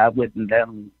around because I wouldn't let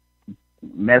them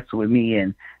mess with me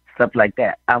and stuff like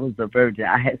that. I was a virgin.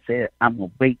 I had said, I'm going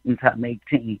to wait until I'm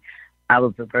 18. I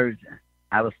was a virgin.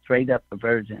 I was straight-up a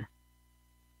virgin.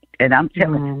 And I'm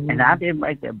telling and I didn't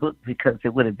write that book because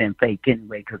it would have been fake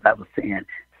anyway, because I was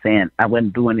saying I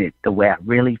wasn't doing it the way I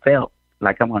really felt.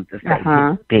 Like I wanted to say,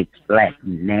 his big, black,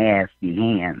 nasty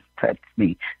hands touched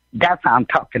me. That's how I'm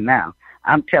talking now.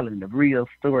 I'm telling the real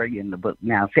story in the book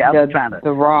now. See, I was trying to make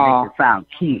it sound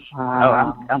cute.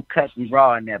 I'm cutting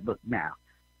raw in that book now.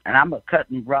 And I'm a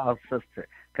cutting raw sister.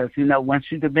 Because, once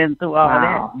you've been through all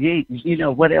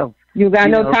that, what else? You got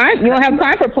no time. You don't have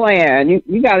time for playing.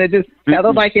 You got to just tell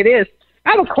it like it is.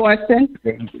 I have a question.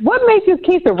 What made you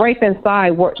keep the rape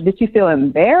inside? Did you feel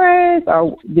embarrassed,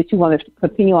 or did you want to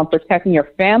continue on protecting your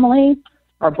family,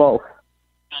 or both?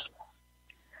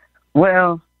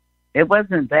 Well, it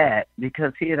wasn't that,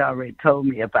 because he had already told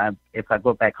me if I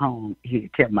go back home,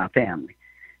 he'd kill my family.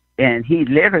 And he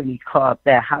literally called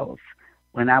that house.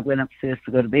 When I went upstairs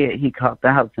to go to bed, he called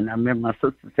the house, and I remember my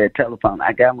sister said, telephone.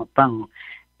 I got my phone,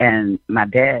 and my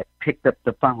dad picked up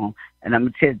the phone. And I'm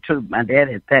going to tell you the truth, my dad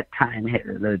at that time had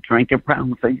a drinking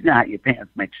problem, so you know how your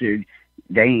parents make sure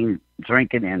they ain't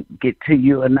drinking and get to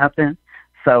you or nothing.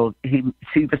 So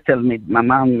she was telling me, my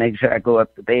mom made sure I go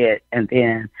up to bed, and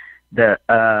then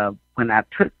when I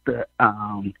took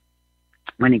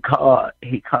when he called,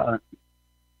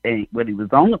 and when he was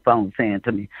on the phone saying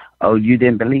to me, "Oh, you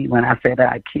didn't believe when I said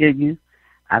I'd kill you?"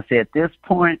 I said, "At this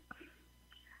point,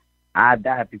 I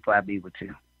die before I be with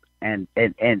you." And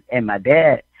my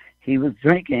dad, he was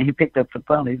drinking. He picked up the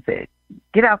phone. He said,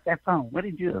 "Get off that phone. What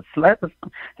did you, a slut or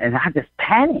something?" And I just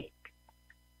panicked.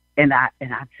 And I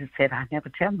just said, "I never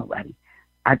tell nobody.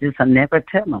 I never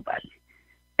tell nobody."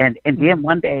 And then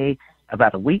one day,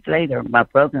 about a week later, my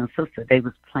brother and sister, they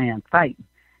was playing fighting.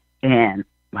 And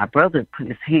my brother put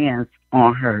his hands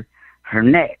on her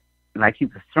neck like he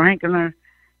was strangling her.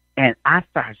 And I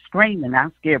started screaming. I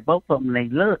scared both of them. They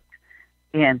looked.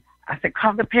 And I said,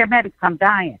 "Call the paramedics. I'm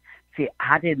dying." See,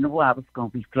 I didn't know I was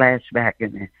going to be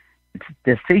flashbacking. And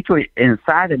the secret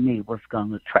inside of me was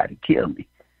going to try to kill me.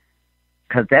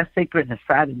 Because that secret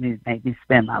inside of me made me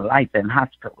spend my life in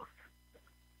hospitals.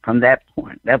 From that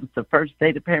point, that was the first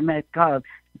day the paramedic called.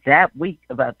 That week,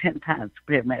 about 10 times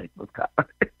the paramedic was called.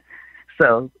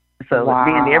 so wow.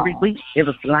 Then every week it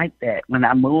was like that. When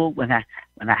I moved, when I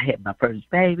had my first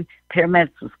baby,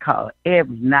 paramedics was called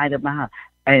every night at my house.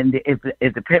 And if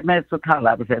the paramedics were called,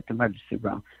 I was at the emergency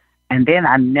room. And then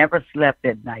I never slept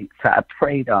at night, so I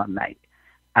prayed all night.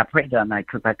 I prayed all night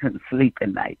because I couldn't sleep at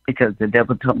night because the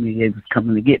devil told me he was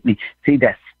coming to get me. See,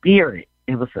 that spirit.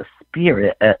 It was a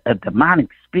spirit, a demonic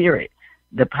spirit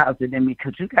deposited in me,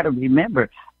 because you got to remember,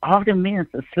 all the men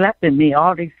that slept in me,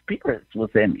 all these spirits was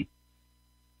in me.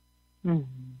 Mm-hmm.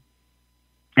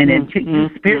 And until you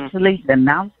spiritually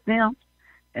denounce them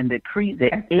and decree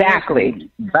that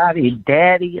everybody,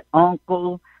 daddy,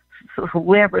 uncle,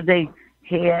 whoever they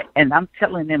had, and I'm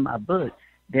telling in my book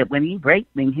that when he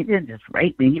raped me, he didn't just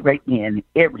rape me, he raped me in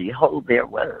every hole there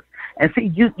was. And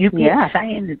see, you get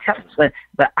ashamed to tell us,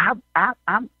 but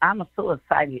I'm so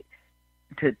excited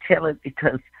to tell it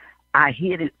because I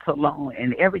hid it so long,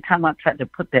 and every time I tried to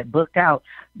put that book out,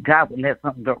 God would let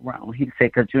something go wrong. He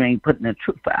said, "Because you ain't putting the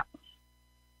truth out."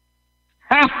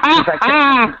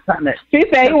 She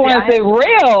said he wants it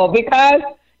real because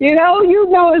you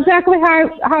know exactly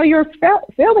how you're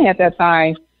feeling at that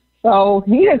time. So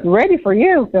he is ready for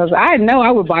you, because I know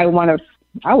I would buy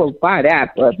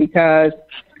that book, because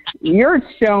you're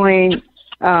showing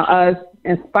us,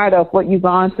 in spite of what you've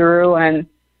gone through, and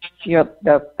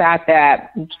the fact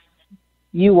that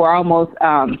you were almost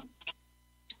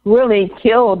really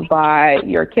killed by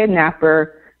your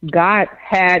kidnapper, God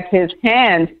had his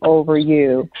hands over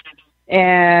you.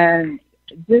 And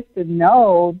just to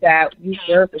know that you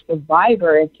were a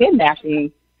survivor in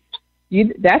kidnapping,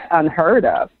 that's unheard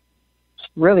of.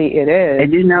 Really, it is.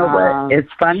 And you know what?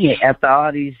 It's funny. After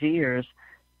all these years,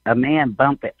 a man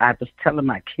bumped it. I was telling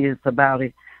my kids about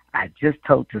it. I just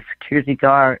told the security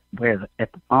guard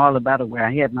at the mall about it, where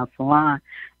I had my salon.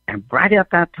 And right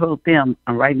after I told them,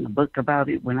 I'm writing a book about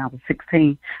it when I was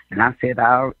 16. And I said,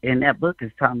 in that book,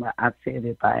 it's talking about, I said,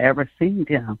 if I ever seen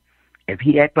him, if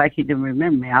he act like he didn't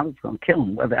remember me, I was going to kill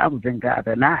him, whether I was in God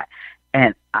or not.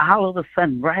 And all of a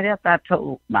sudden, right after I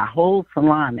told my whole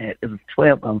salon that, it was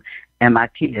 12 of them, and my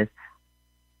kids,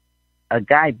 a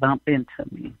guy bumped into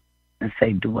me and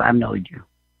say, "Do I know you?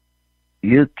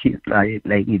 You're cute,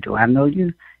 lady. Do I know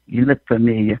you? You look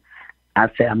familiar." I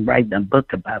said, "I'm writing a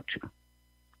book about you."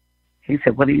 He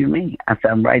said, "What do you mean?" I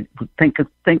said, "I'm writing. Think to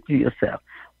yourself,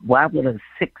 why would a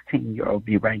 16-year-old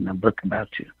be writing a book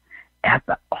about you?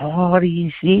 After all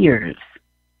these years,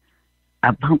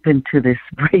 I bump into this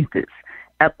rapist.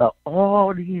 After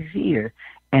all these years,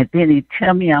 and then he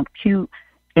tell me I'm cute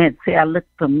and say I look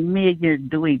familiar.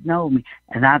 Do he know me?"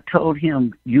 And I told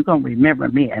him, "You're going to remember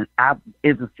me." And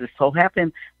it was just so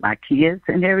happened my kids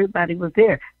and everybody was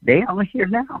there. They are here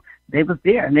now. They was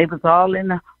there, and they was all in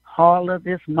the hall of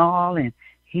this mall, and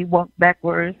he walked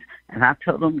backwards, and I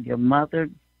told him, "Your mother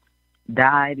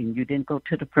died and you didn't go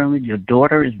to the funeral. Your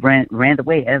daughter is ran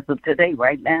away as of today,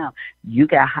 right now. You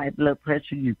got high blood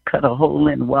pressure. You cut a hole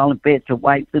in the wall and fed your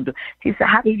wife." He said,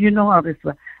 "How do you know all this?"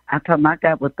 I told him I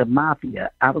got with the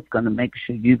mafia. I was going to make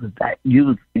sure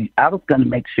I was going to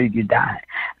make sure you died.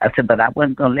 I said, but I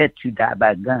wasn't going to let you die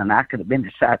by gun. I could have been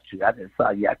to shot you. I just saw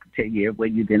you. I could tell you everywhere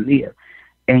you didn't live.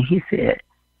 And he said,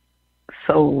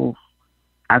 so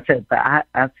I said, but I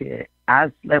said,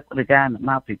 I slept with a guy in the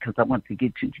mafia because I wanted to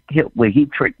get you killed. Well, he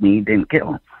tricked me. He didn't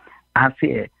kill him. I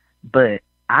said, but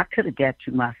I could have got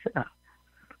you myself.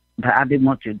 But I didn't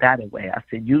want you to die that way. I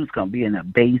said, you was going to be in a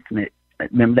basement.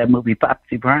 Remember that movie,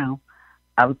 Foxy Brown?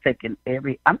 I was taking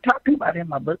I'm talking about in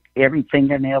my book, every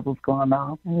fingernail was going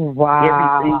off.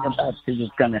 Wow. Everything about you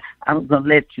was I was going to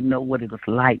let you know what it was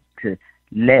like to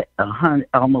let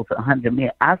almost 100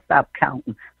 men. I stopped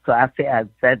counting, so I say I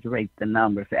exaggerate the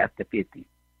numbers after 50.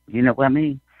 You know what I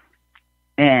mean?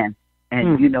 And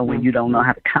you know when you don't know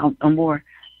how to count no more?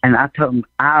 And I told him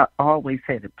I always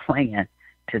had a plan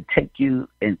to take you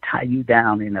and tie you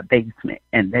down in a basement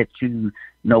and let you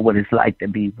know what it's like to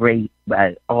be raped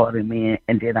by all the men.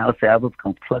 And then I said I was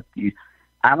going to pluck you.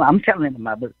 I'm telling in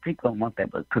my book, people don't want that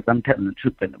book because I'm telling the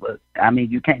truth in the book. I mean,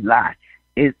 you can't lie.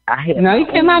 You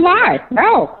cannot lie.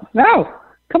 No.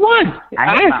 Come on.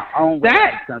 I had my own way I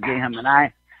was going to get him, and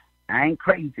I ain't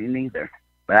crazy neither.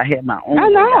 But I had my own way. I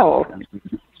know.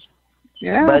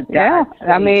 Yeah.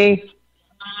 I mean,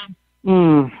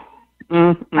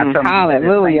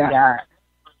 hallelujah.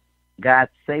 God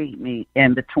saved me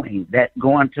in between that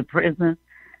going to prison,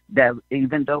 that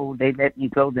even though they let me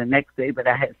go the next day, but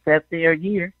I had sat there a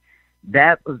year,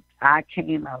 I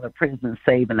came out of prison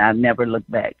saved and I never looked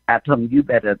back. I told him, you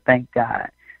better thank God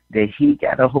that he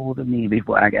got a hold of me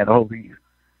before I got a hold of you.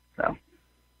 So.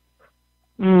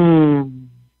 And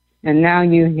now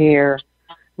you're here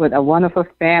with a wonderful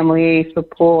family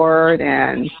support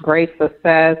and great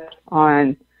success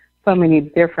on so many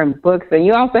different books, and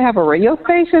you also have a radio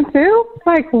station too. It's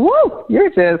like, whoa, you're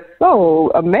just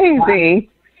so amazing.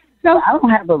 No, I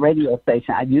don't have a radio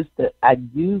station. I used to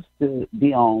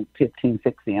be on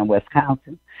 1560 in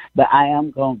Wisconsin, but I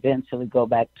am going to eventually go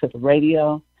back to the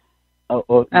radio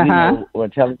or television or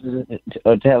television.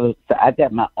 So I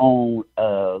got my own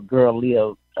Girl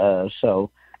Leo show.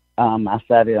 I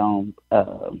started on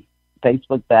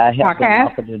Facebook, but I have been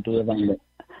offered to do it on the.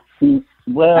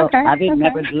 Well, I didn't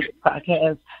never do the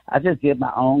podcast. I just did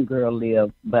my own Girl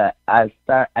Live, but I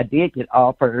did get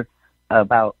offered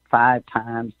about 5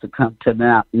 times to come to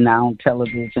Now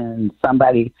Television.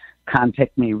 Somebody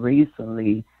contacted me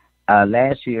recently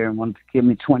last year and wanted to give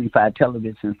me 25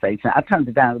 television stations. I turned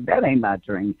it down. That ain't my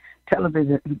dream.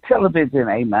 Television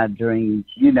ain't my dream.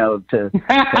 You know, I'm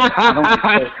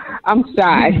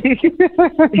shy.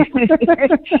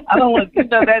 I don't want.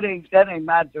 That ain't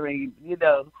my dream. You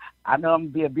know, I know I'm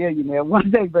gonna be a billionaire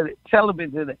one day, but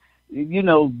television. You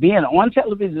know, being on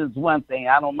television is one thing.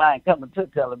 I don't mind coming to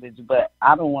television, but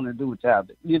I don't want to do what y'all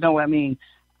do. You know what I mean?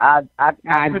 I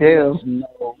do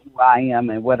know who I am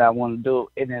and what I want to do,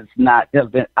 and it's not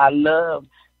television. I love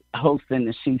hosting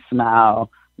the She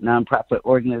Smile nonprofit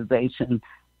organization,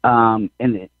 I'm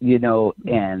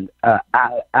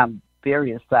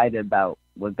very excited about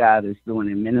what God is doing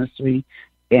in ministry,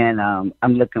 and I'm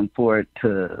looking forward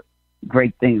to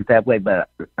great things that way. But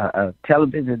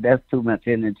television, that's too much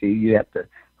energy. You have to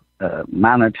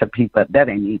monitor people. That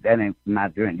ain't me. That ain't my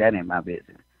dream. That ain't my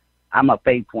vision. I'm a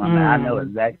faith woman. I know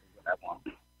exactly what I want.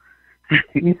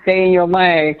 You stay in your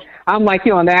lane. I'm like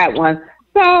you on that one.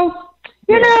 So,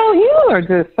 you are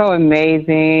just so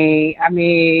amazing. I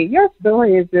mean, your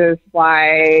story is just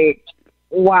like,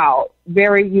 wow,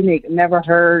 very unique. Never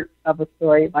heard of a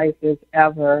story like this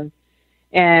ever.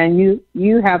 And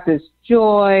you have this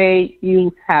joy.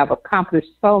 You have accomplished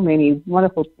so many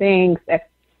wonderful things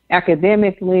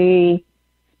academically,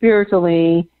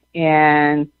 spiritually.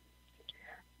 And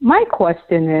my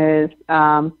question is,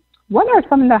 what are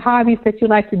some of the hobbies that you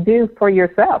like to do for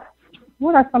yourself?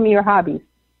 What are some of your hobbies?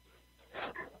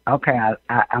 Okay,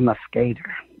 I'm a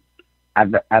skater. I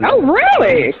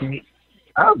really?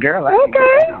 Oh, girl.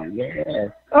 Okay.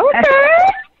 Yes. Okay.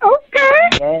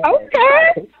 Yes.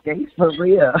 Skate for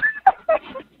real.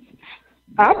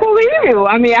 I believe you.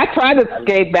 I mean, I tried to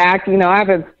skate back. I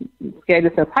haven't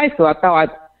skated since high school. I thought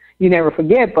you never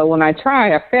forget, but when I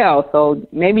try, I fail. So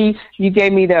maybe you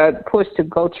gave me the push to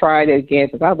go try it again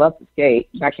because I love to skate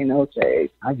back in those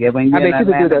days. I bet you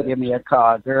could do that. Give me a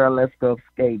call, girl. Let's go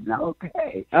skating.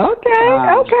 Okay. I'll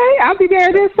be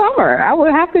there this summer. I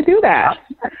will have to do that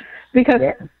because.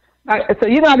 Yeah. So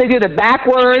you know how they do the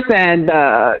backwards and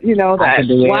that why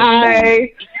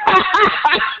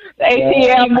the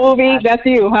ATL movie. That's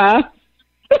you, huh?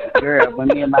 Girl, when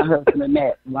me and my husband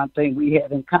met, one thing we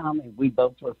had in common, we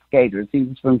both were skaters. He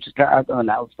was from Chicago and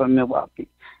I was from Milwaukee,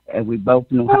 and we both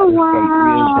knew how to skate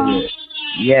real good.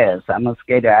 Yes, I'm a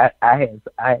skater. I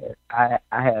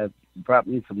have brought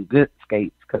me some good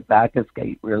skates because I can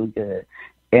skate really good,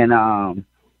 and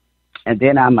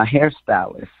then I'm a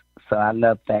hairstylist. So I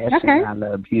love fashion. Okay. I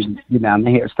love beauty. You know, I'm a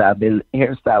hairstylist. I've been a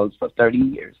hairstylist for 30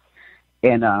 years.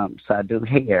 And so I do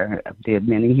hair. I did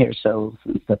many hair shows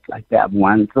and stuff like that. I've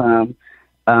won some.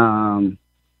 And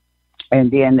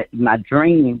then my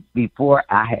dream before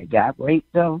I had got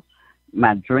raped, though,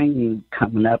 my dream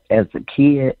coming up as a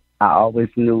kid, I always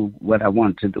knew what I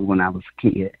wanted to do when I was a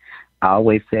kid. I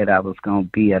always said I was going to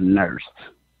be a nurse.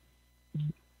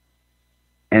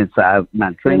 And so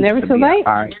my dream You're never was to too be late?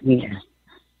 an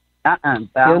RN.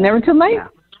 You're never too late? No.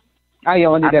 Oh, you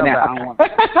want to do that I now?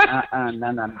 don't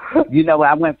want, no. You know,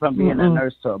 I went from being a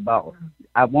nurse to a boss.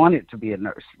 I wanted to be a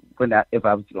nurse if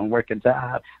I was going to work a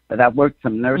job, but I worked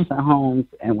some nursing homes,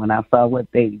 and when I saw what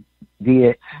they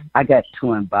did, I got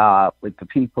too involved with the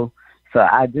people. So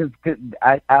I just couldn't.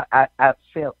 I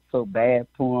felt so bad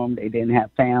for them. They didn't have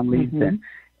families,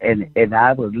 and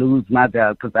I would lose my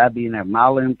job because I'd be in there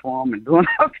modeling for them and doing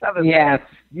all kind of stuff.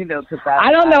 You know, because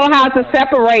I don't know how to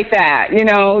separate that. You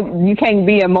know, you can't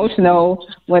be emotional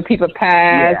when people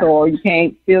pass, or you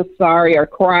can't feel sorry or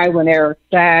cry when they're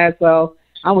sad. So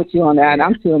I'm with you on that.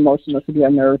 I'm too emotional to be a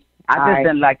nurse. I just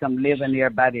didn't like them living there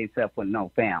by themselves with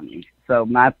no family. So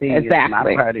my thing is,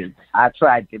 my part is, I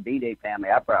tried to be their family.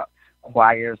 I brought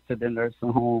choirs to the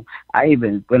nursing home.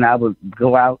 When I would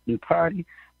go out and party,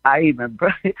 I even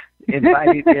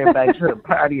invited everybody to a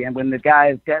party, and when the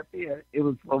guys got there, it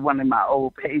was for one of my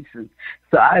old patients.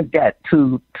 So I got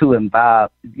too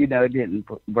involved. You know, it didn't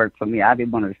work for me. I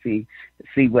didn't want to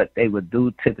see what they would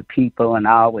do to the people, and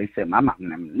I always said, my mom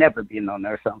would never be no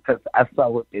nurse home because I saw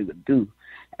what they would do.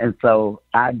 And so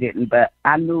I didn't, but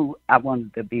I knew I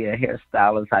wanted to be a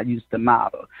hairstylist. I used to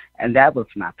model, and that was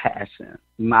my passion,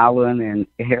 modeling and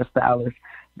hairstylist.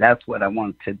 That's what I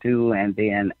wanted to do, and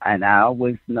I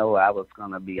always know I was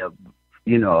going to be a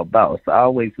boss. I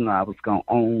always know I was going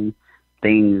to own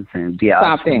things and be an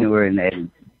entrepreneur. And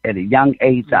at a young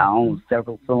age, I owned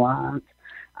several salons.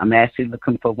 I'm actually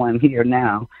looking for one here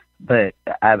now, but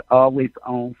I've always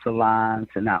owned salons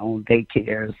and I owned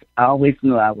daycares. I always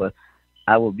knew I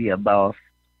would be a boss,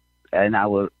 and I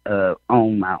would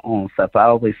own my own stuff. I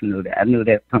always knew that. I knew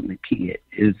that from the kid.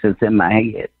 It was just in my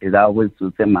head. It always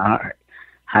was in my heart.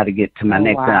 How to get to my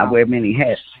next thing. I wear many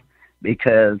hats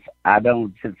because I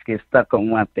don't just get stuck on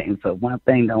one thing. So if one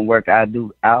thing don't work, I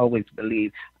always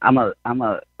believe I'm a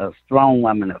strong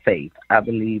woman of faith. I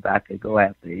believe I could go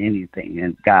after anything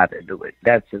and God will do it.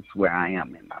 That's just where I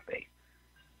am in my faith.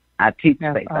 I teach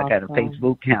faith. Awesome. I got a faith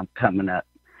boot camp coming up.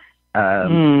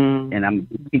 And I'm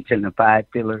teaching the 5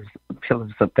 pillars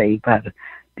of faith, how to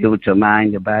deal with your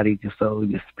mind, your body, your soul,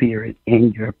 your spirit,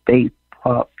 and your faith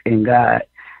walk in God.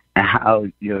 And how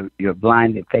your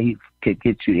blinded faith could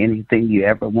get you anything you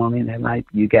ever want in that life.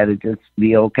 You got to just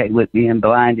be okay with being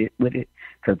blinded with it,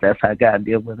 because that's how God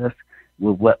deals with us,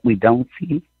 with what we don't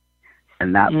see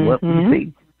and not what we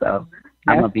see. So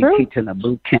I'm going to be teaching a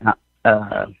boot camp,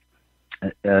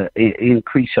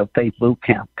 Increase Your Faith boot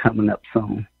camp coming up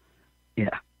soon.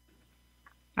 Yeah.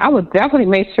 I would definitely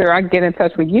make sure I get in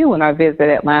touch with you when I visit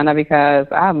Atlanta, because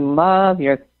I love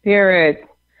your spirit.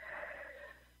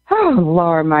 Oh,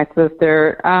 Lord, my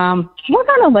sister. What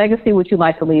kind of legacy would you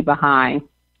like to leave behind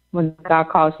when God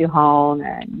calls you home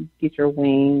and you get your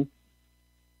wings?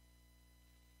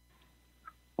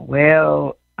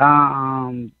 Well,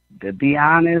 to be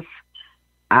honest,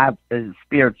 I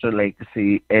spiritual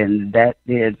legacy, and that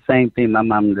did the same thing my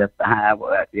mom left behind.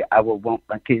 I would want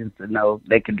my kids to know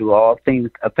they can do all things,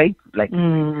 a faith legacy,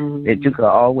 that you can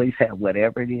always have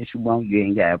whatever it is you want. You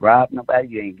ain't got to rob nobody.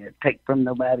 You ain't got to take from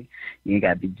nobody. You ain't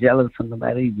got to be jealous of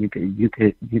nobody. You could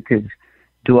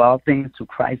do all things through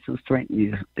Christ who strengthens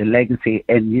you. The legacy,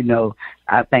 and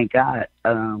I thank God.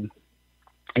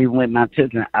 Even with my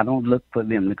children, I don't look for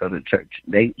them to go to church.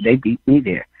 They beat me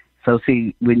there. So,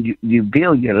 see, when you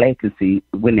build your legacy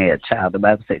when they're a child, the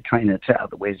Bible says train a child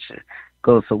the way it should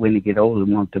go, so when they get older,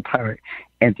 they won't depart.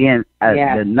 And then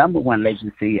the number one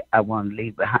legacy I want to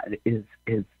leave behind is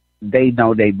they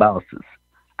know they bosses.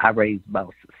 I raise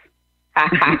bosses.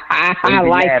 I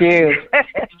like you.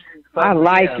 I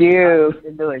like you.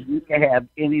 You can have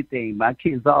anything. My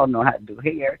kids all know how to do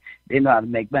hair. They know how to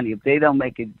make money. If they don't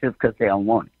make it, just because they don't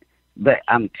want it. But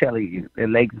I'm telling you, the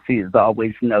legacy is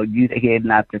always know you the head,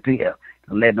 not the tail.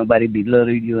 Don't let nobody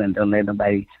belittle you, and don't let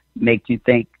nobody make you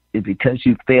think it's because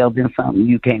you failed in something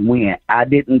you can't win. I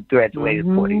didn't graduate at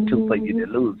 42 for you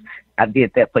to lose. I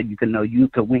did that for you to know you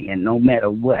could win no matter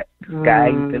what.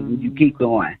 Guys, you keep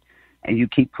going and you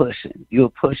keep pushing. You're a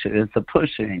pusher. It's a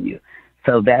pusher in you.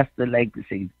 So that's the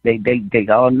legacy. They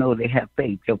all know they have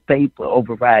faith. Your faith will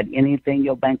override anything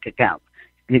your bank account.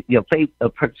 Your faith will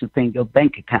purchase thing your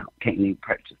bank account can't even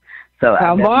purchase. So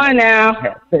come on now,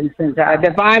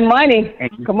 divine money.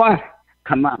 Come on.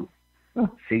 Come on.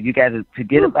 See, you got to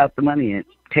forget about the money and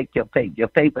take your faith. Your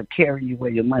faith will carry you where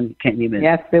your money can't even.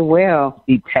 Yes, it will.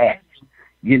 Detach.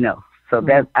 You know. So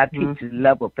that I teach you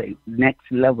level faith,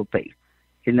 next level faith.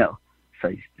 You know. So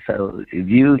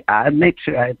if I make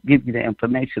sure I give you the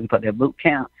information for that boot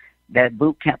camp. That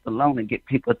boot camp alone and get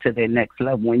people to their next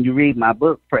level. When you read my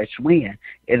book, Fresh Wind,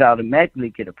 it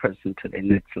automatically get a person to their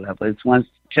next level. It's one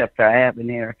chapter I have in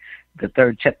there. The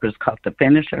third chapter is called The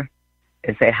Finisher.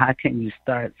 It say, how can you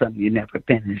start something you never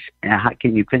finish? And how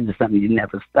can you finish something you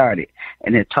never started?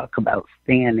 And it talk about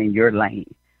staying in your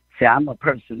lane. See, I'm a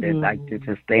person that like to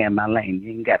just stay in my lane.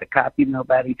 You ain't got to copy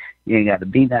nobody. You ain't got to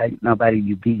be nobody.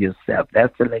 You be yourself.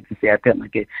 That's the legacy I tell my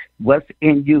kids. What's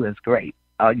in you is great.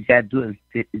 All you got to do is,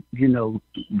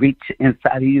 reach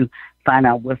inside of you, find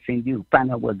out what's in you, find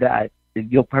out what God,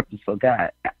 your purpose for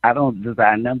God. I don't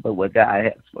desire nothing but what God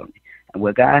has for me. And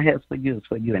what God has for you is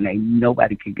for you, and ain't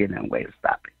nobody can get in the way to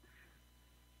stop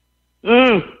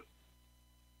it.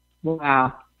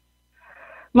 Wow.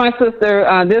 My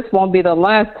sister, this won't be the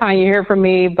last time you hear from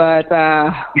me, but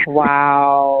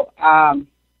wow. How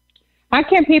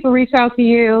can people reach out to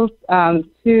you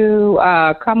to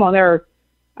come on their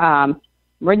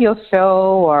radio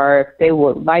show, or if they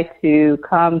would like to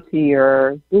come to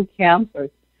your boot camps or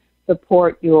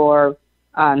support your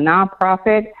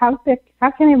nonprofit, how can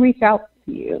they reach out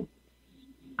to you?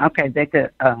 Okay, they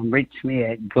could reach me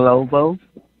at global.move,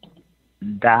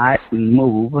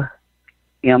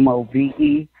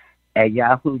 MOVE, at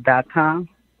yahoo.com,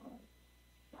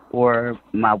 or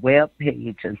my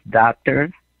webpage is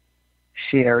Dr.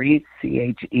 Cherie,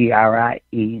 Cherie,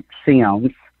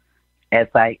 Sims,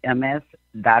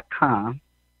 SIMS.com,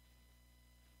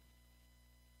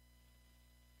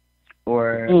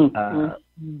 or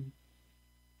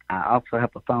I also have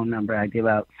a phone number I give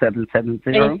out,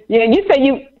 770. Yeah, you said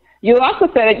you also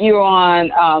said that you're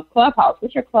on Clubhouse.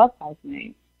 What's your Clubhouse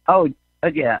name? Oh,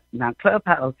 yeah. Now,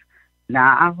 Clubhouse,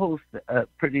 I host a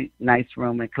pretty nice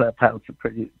room in Clubhouse, a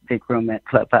pretty big room at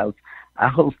Clubhouse. I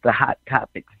host the Hot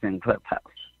Topics in Clubhouse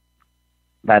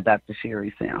by Dr.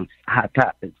 Cherie Sims. Hot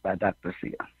Topics by Dr.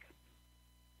 Sims.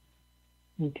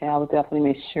 Okay, I will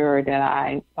definitely make sure that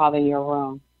I follow your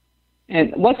room.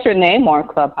 And what's your name on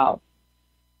Clubhouse?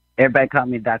 Everybody call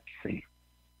me Dr. C.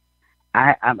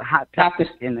 I'm Hot Topic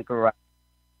in the garage.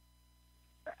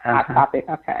 Hot Topic,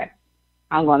 okay.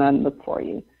 I'm going to look for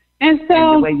you. And so...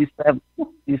 And the way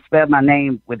you spell my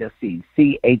name with a C,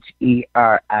 Cherie.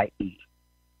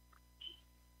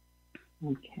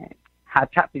 Okay.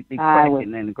 Hot Topic be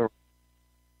cracking in the garage.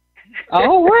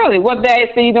 Oh, really? What days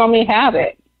do you normally have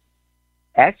it?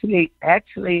 Actually,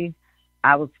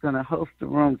 I was going to host the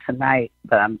room tonight,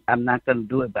 but I'm not going to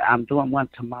do it. But I'm doing one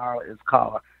tomorrow. It's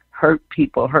called Hurt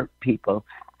People.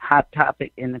 Hot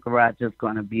Topic in the garage is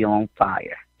going to be on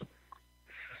fire.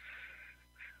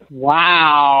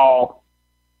 Wow.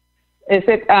 Is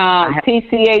it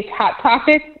PCH Hot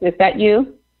Topics? Is that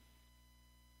you?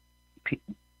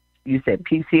 You said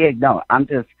PCH? No, I'm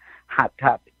just Hot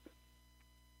Topic.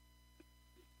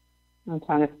 I'm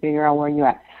trying to figure out where you're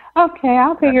at. Okay,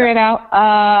 I'll figure it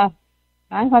out.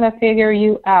 I'm going to figure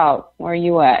you out where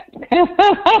you at.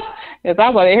 Because I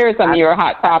want to hear some of your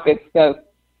hot topics. So.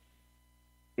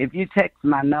 If you text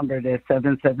my number, that's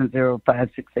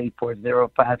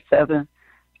 770-568-4057,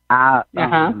 I'll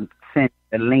send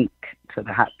a link to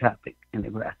the hot topic in the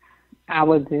graph. I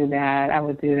would do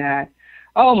that.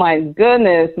 Oh, my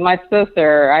goodness, my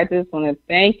sister, I just want to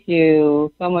thank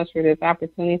you so much for this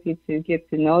opportunity to get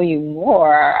to know you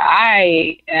more.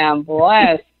 I am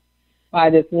blessed by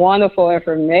this wonderful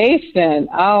information.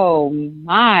 Oh,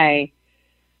 my.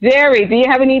 Jerry, do you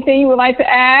have anything you would like to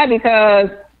add? Because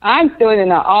I'm still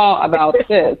in awe about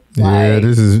this. Yeah,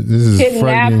 this is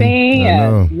kidnapping.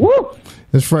 Frightening.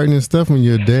 It's frightening stuff when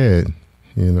you're a dad,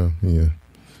 your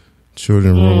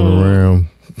children rolling around.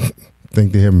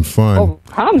 Think they're having fun. Oh,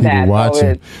 people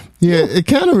watching. Yeah, it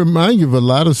kind of reminds you of a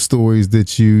lot of stories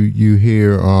that you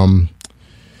hear. I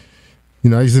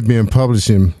used to be in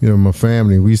publishing. My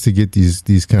family, we used to get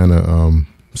these kind of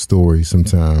stories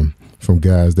sometime from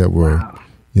guys that were,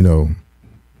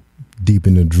 deep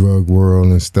in the drug world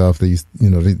and stuff. They used,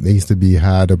 they used to be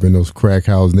high up in those crack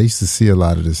houses. And they used to see a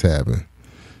lot of this happen.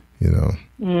 Yeah.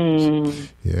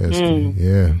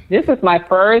 This is my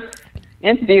first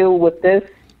interview with this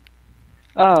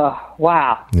Oh,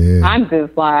 wow. Yeah. I'm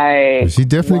just like... But she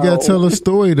definitely got to tell a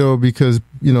story, though, because,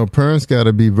 parents got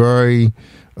to be very,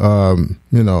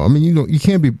 you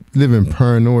can't be living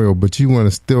paranoid, but you want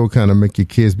to still kind of make your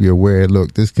kids be aware,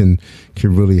 look, this can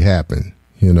really happen,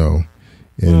 and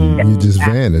you just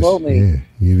vanish. Absolutely. Yeah,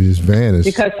 you just vanish.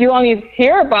 Because you only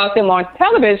hear about them on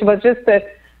television, but just to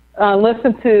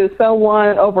listen to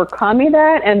someone overcoming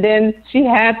that, and then she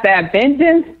had that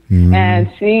vengeance, and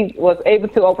she was able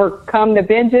to overcome the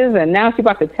vengeance, and now she's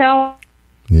about to tell.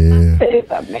 Yeah.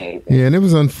 It's amazing. Yeah, and it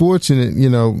was unfortunate,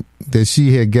 that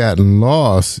she had gotten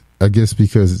lost, I guess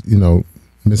because,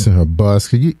 missing her bus.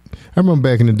 'Cause I remember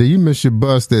back in the day, you missed your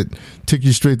bus that took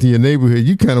you straight to your neighborhood.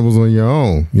 You kind of was on your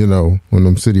own, on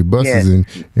them city buses.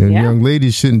 Yes. And young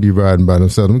ladies shouldn't be riding by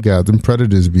themselves. Them guys, them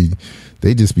predators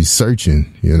they just be searching,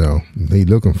 They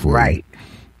looking for right. you.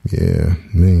 Yeah,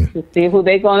 man. To see who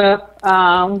they're going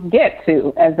to get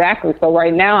to. Exactly. So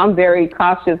right now I'm very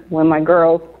cautious when my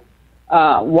girls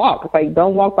walk. It's like,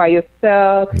 don't walk by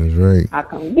yourself. That's right. I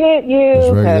come get you.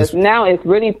 Because now it's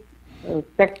really,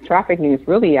 sex trafficking is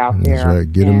really out there. That's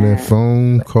right. Get them that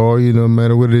phone, call you, no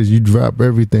matter what it is. You drop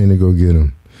everything to go get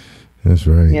them. That's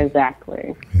right.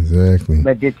 Exactly. Exactly.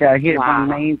 But did y'all hear one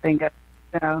main thing?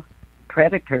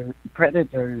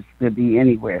 Predators could be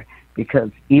anywhere.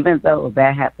 Because even though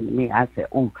that happened to me, I said,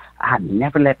 I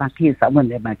never let my kids. I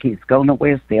wouldn't let my kids go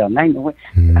nowhere, stay all night nowhere.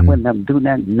 I wouldn't let them do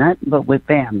nothing but with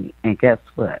family. And guess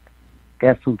what?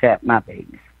 Guess who got my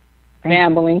babies?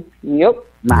 Family. Yep.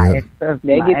 My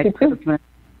ex-husband,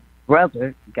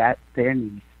 brother got their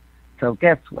niece. So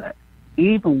guess what?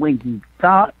 Even when you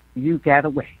thought you got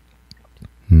away,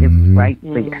 it was right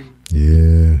there.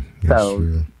 Yeah. So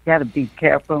true. you got to be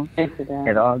careful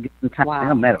at all given time,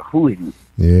 no matter who it is.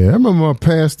 Yeah, I remember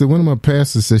one of my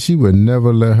pastors said she would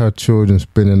never let her children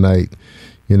spend the night,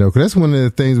 because that's one of the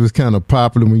things that was kind of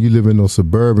popular when you live in those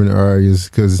suburban areas,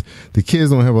 because the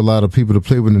kids don't have a lot of people to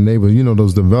play with in the neighborhood.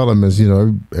 Those developments,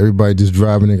 everybody just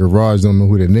driving their garage, don't know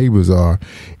who their neighbors are.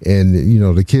 And,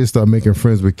 the kids start making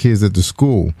friends with kids at the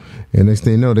school. And next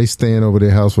thing you know, they staying over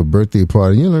their house for birthday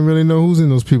party. You don't really know who's in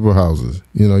those people's houses.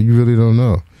 You really don't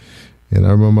know. And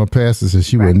I remember my pastor said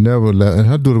she would never let, and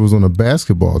her daughter was on a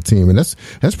basketball team, and that's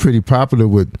pretty popular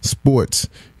with sports,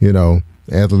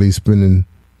 athletes spending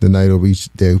the night over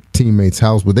their teammates'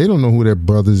 house, but they don't know who their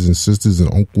brothers and sisters and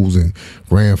uncles and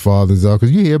grandfathers are,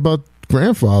 because you hear about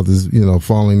grandfathers,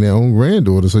 following their own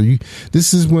granddaughter. So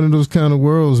this is one of those kind of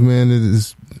worlds, man.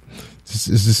 It's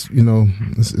just,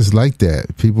 it's like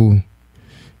that. People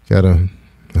gotta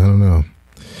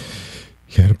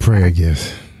pray, I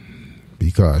guess. Be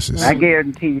cautious. I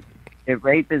guarantee you, the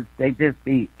rapists, they just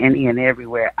be any and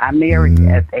everywhere. I married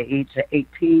at the age of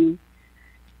 18,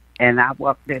 and I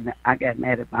walked in. I got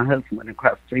mad at my husband went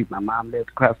across the street. My mom lived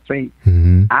across the street.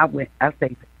 I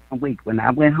stayed for a week. When I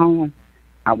went home,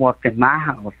 I walked in my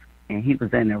house, and he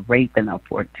was in there raping a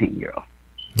 14-year-old.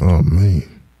 Oh, man.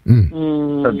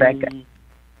 So that guy,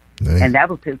 and that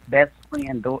was his best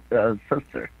friend,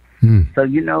 sister. So,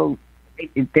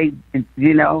 they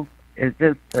it's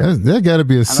just that got to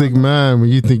be a sick mind when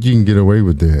you think you can get away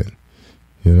with that,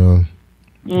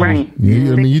 Right.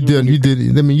 You done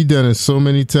it so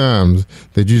many times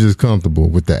that you're just comfortable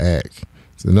with the act.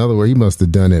 So in other words, he must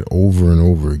have done it over and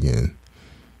over again.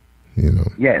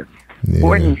 Yes. Yeah,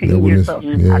 14 years old.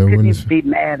 I couldn't be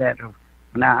mad at her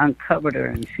when I uncovered her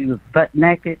and she was butt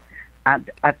naked. I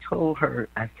told her,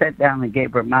 I sat down and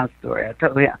gave her my story. I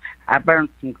told her I burned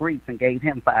some grease and gave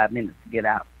him 5 minutes to get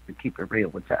out. To keep it real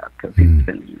with her, because he was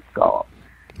finna be scarred.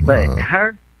 But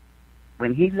her,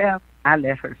 when he left, I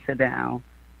let her sit down,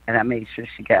 and I made sure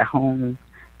she got home,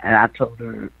 and I told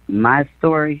her my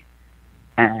story,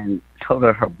 and told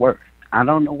her worth. I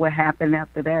don't know what happened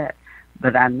after that,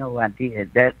 but I know I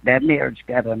did. That marriage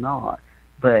got annulled,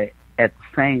 but at the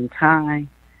same time,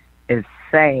 it's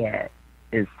sad.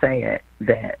 It's sad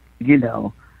that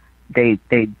they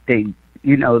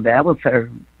that was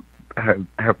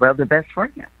her brother best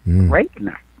friend raping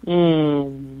her.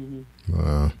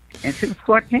 Wow. And she was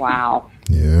 14. Wow.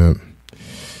 Yeah.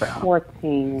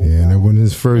 14. Yeah, that wasn't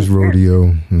his first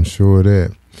rodeo. I'm sure of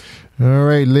that. All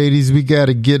right, ladies, we got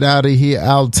to get out of here.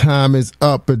 Our time is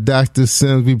up. But Dr.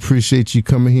 Sims, we appreciate you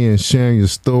coming here and sharing your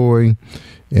story.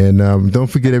 And don't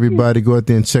forget, everybody, go out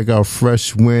there and check out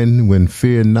Fresh Wind, When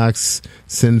Fear Knocks,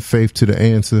 Send Faith to the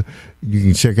Answer. You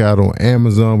can check out on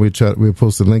Amazon. We'll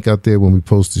post a link out there when we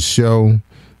post the show.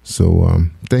 So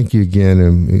thank you again,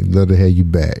 and we'd love to have you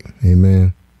back.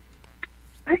 Amen.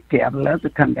 Thank you. I'd love to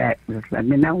come back. Just let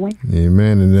me know when.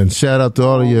 Amen. And then shout out to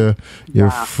all of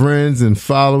your friends and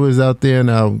followers out there in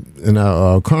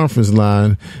our conference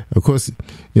line. Of course,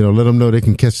 let them know they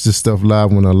can catch this stuff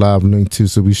live on our live link too.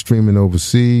 So we streaming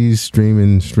overseas,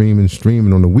 streaming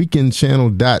on the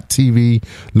weekendchannel.tv.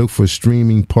 Look for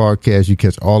streaming podcast. You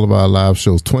catch all of our live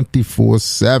shows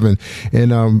 24/7.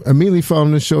 And immediately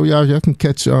following the show, y'all can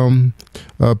catch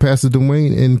Pastor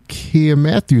Dwayne and Kia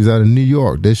Matthews out of New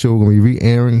York. Their show going to be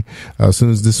re-airing as soon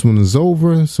as this one is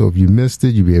over. So if you missed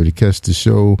it, you'll be able to catch the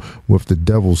show with the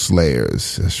Devil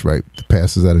Slayers. That's right, the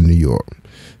pastors out of New York.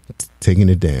 Taking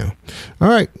it down. All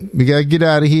right, we got to get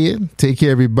out of here. Take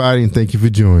care, everybody, and thank you for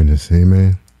joining us.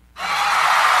 Amen.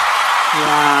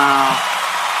 Wow.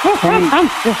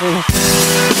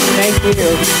 Thank you.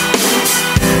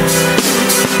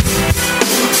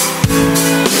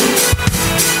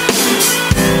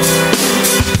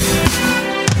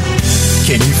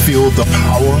 Can you feel the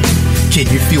power? Can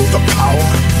you feel the power?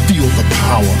 Feel the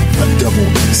power. A double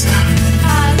inside.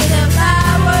 Positive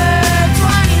Power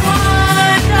 21.org.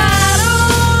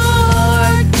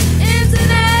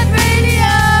 Internet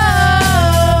radio.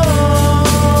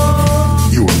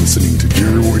 You are listening to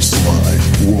Jerry Royce Live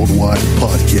Worldwide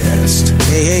Podcast.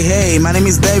 Hey, my name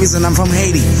is Davis and I'm from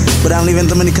Haiti, but I live in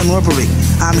Dominican Republic.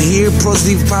 I'm here,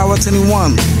 Positive Power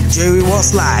 21, Jerry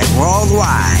Royce Live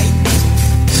Worldwide.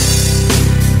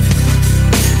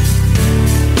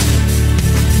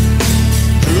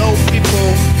 Hello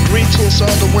people, greetings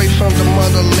all the way from the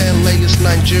motherland, Lagos,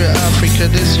 Nigeria, Africa.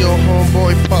 This your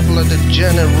homeboy, Popular the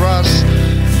Generous.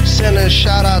 Sending a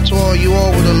shout out to all you all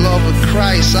with the love of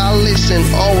Christ. I listen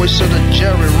always to the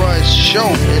Jerry Royce Show,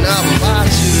 and I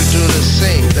advise you to do the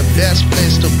same. The best place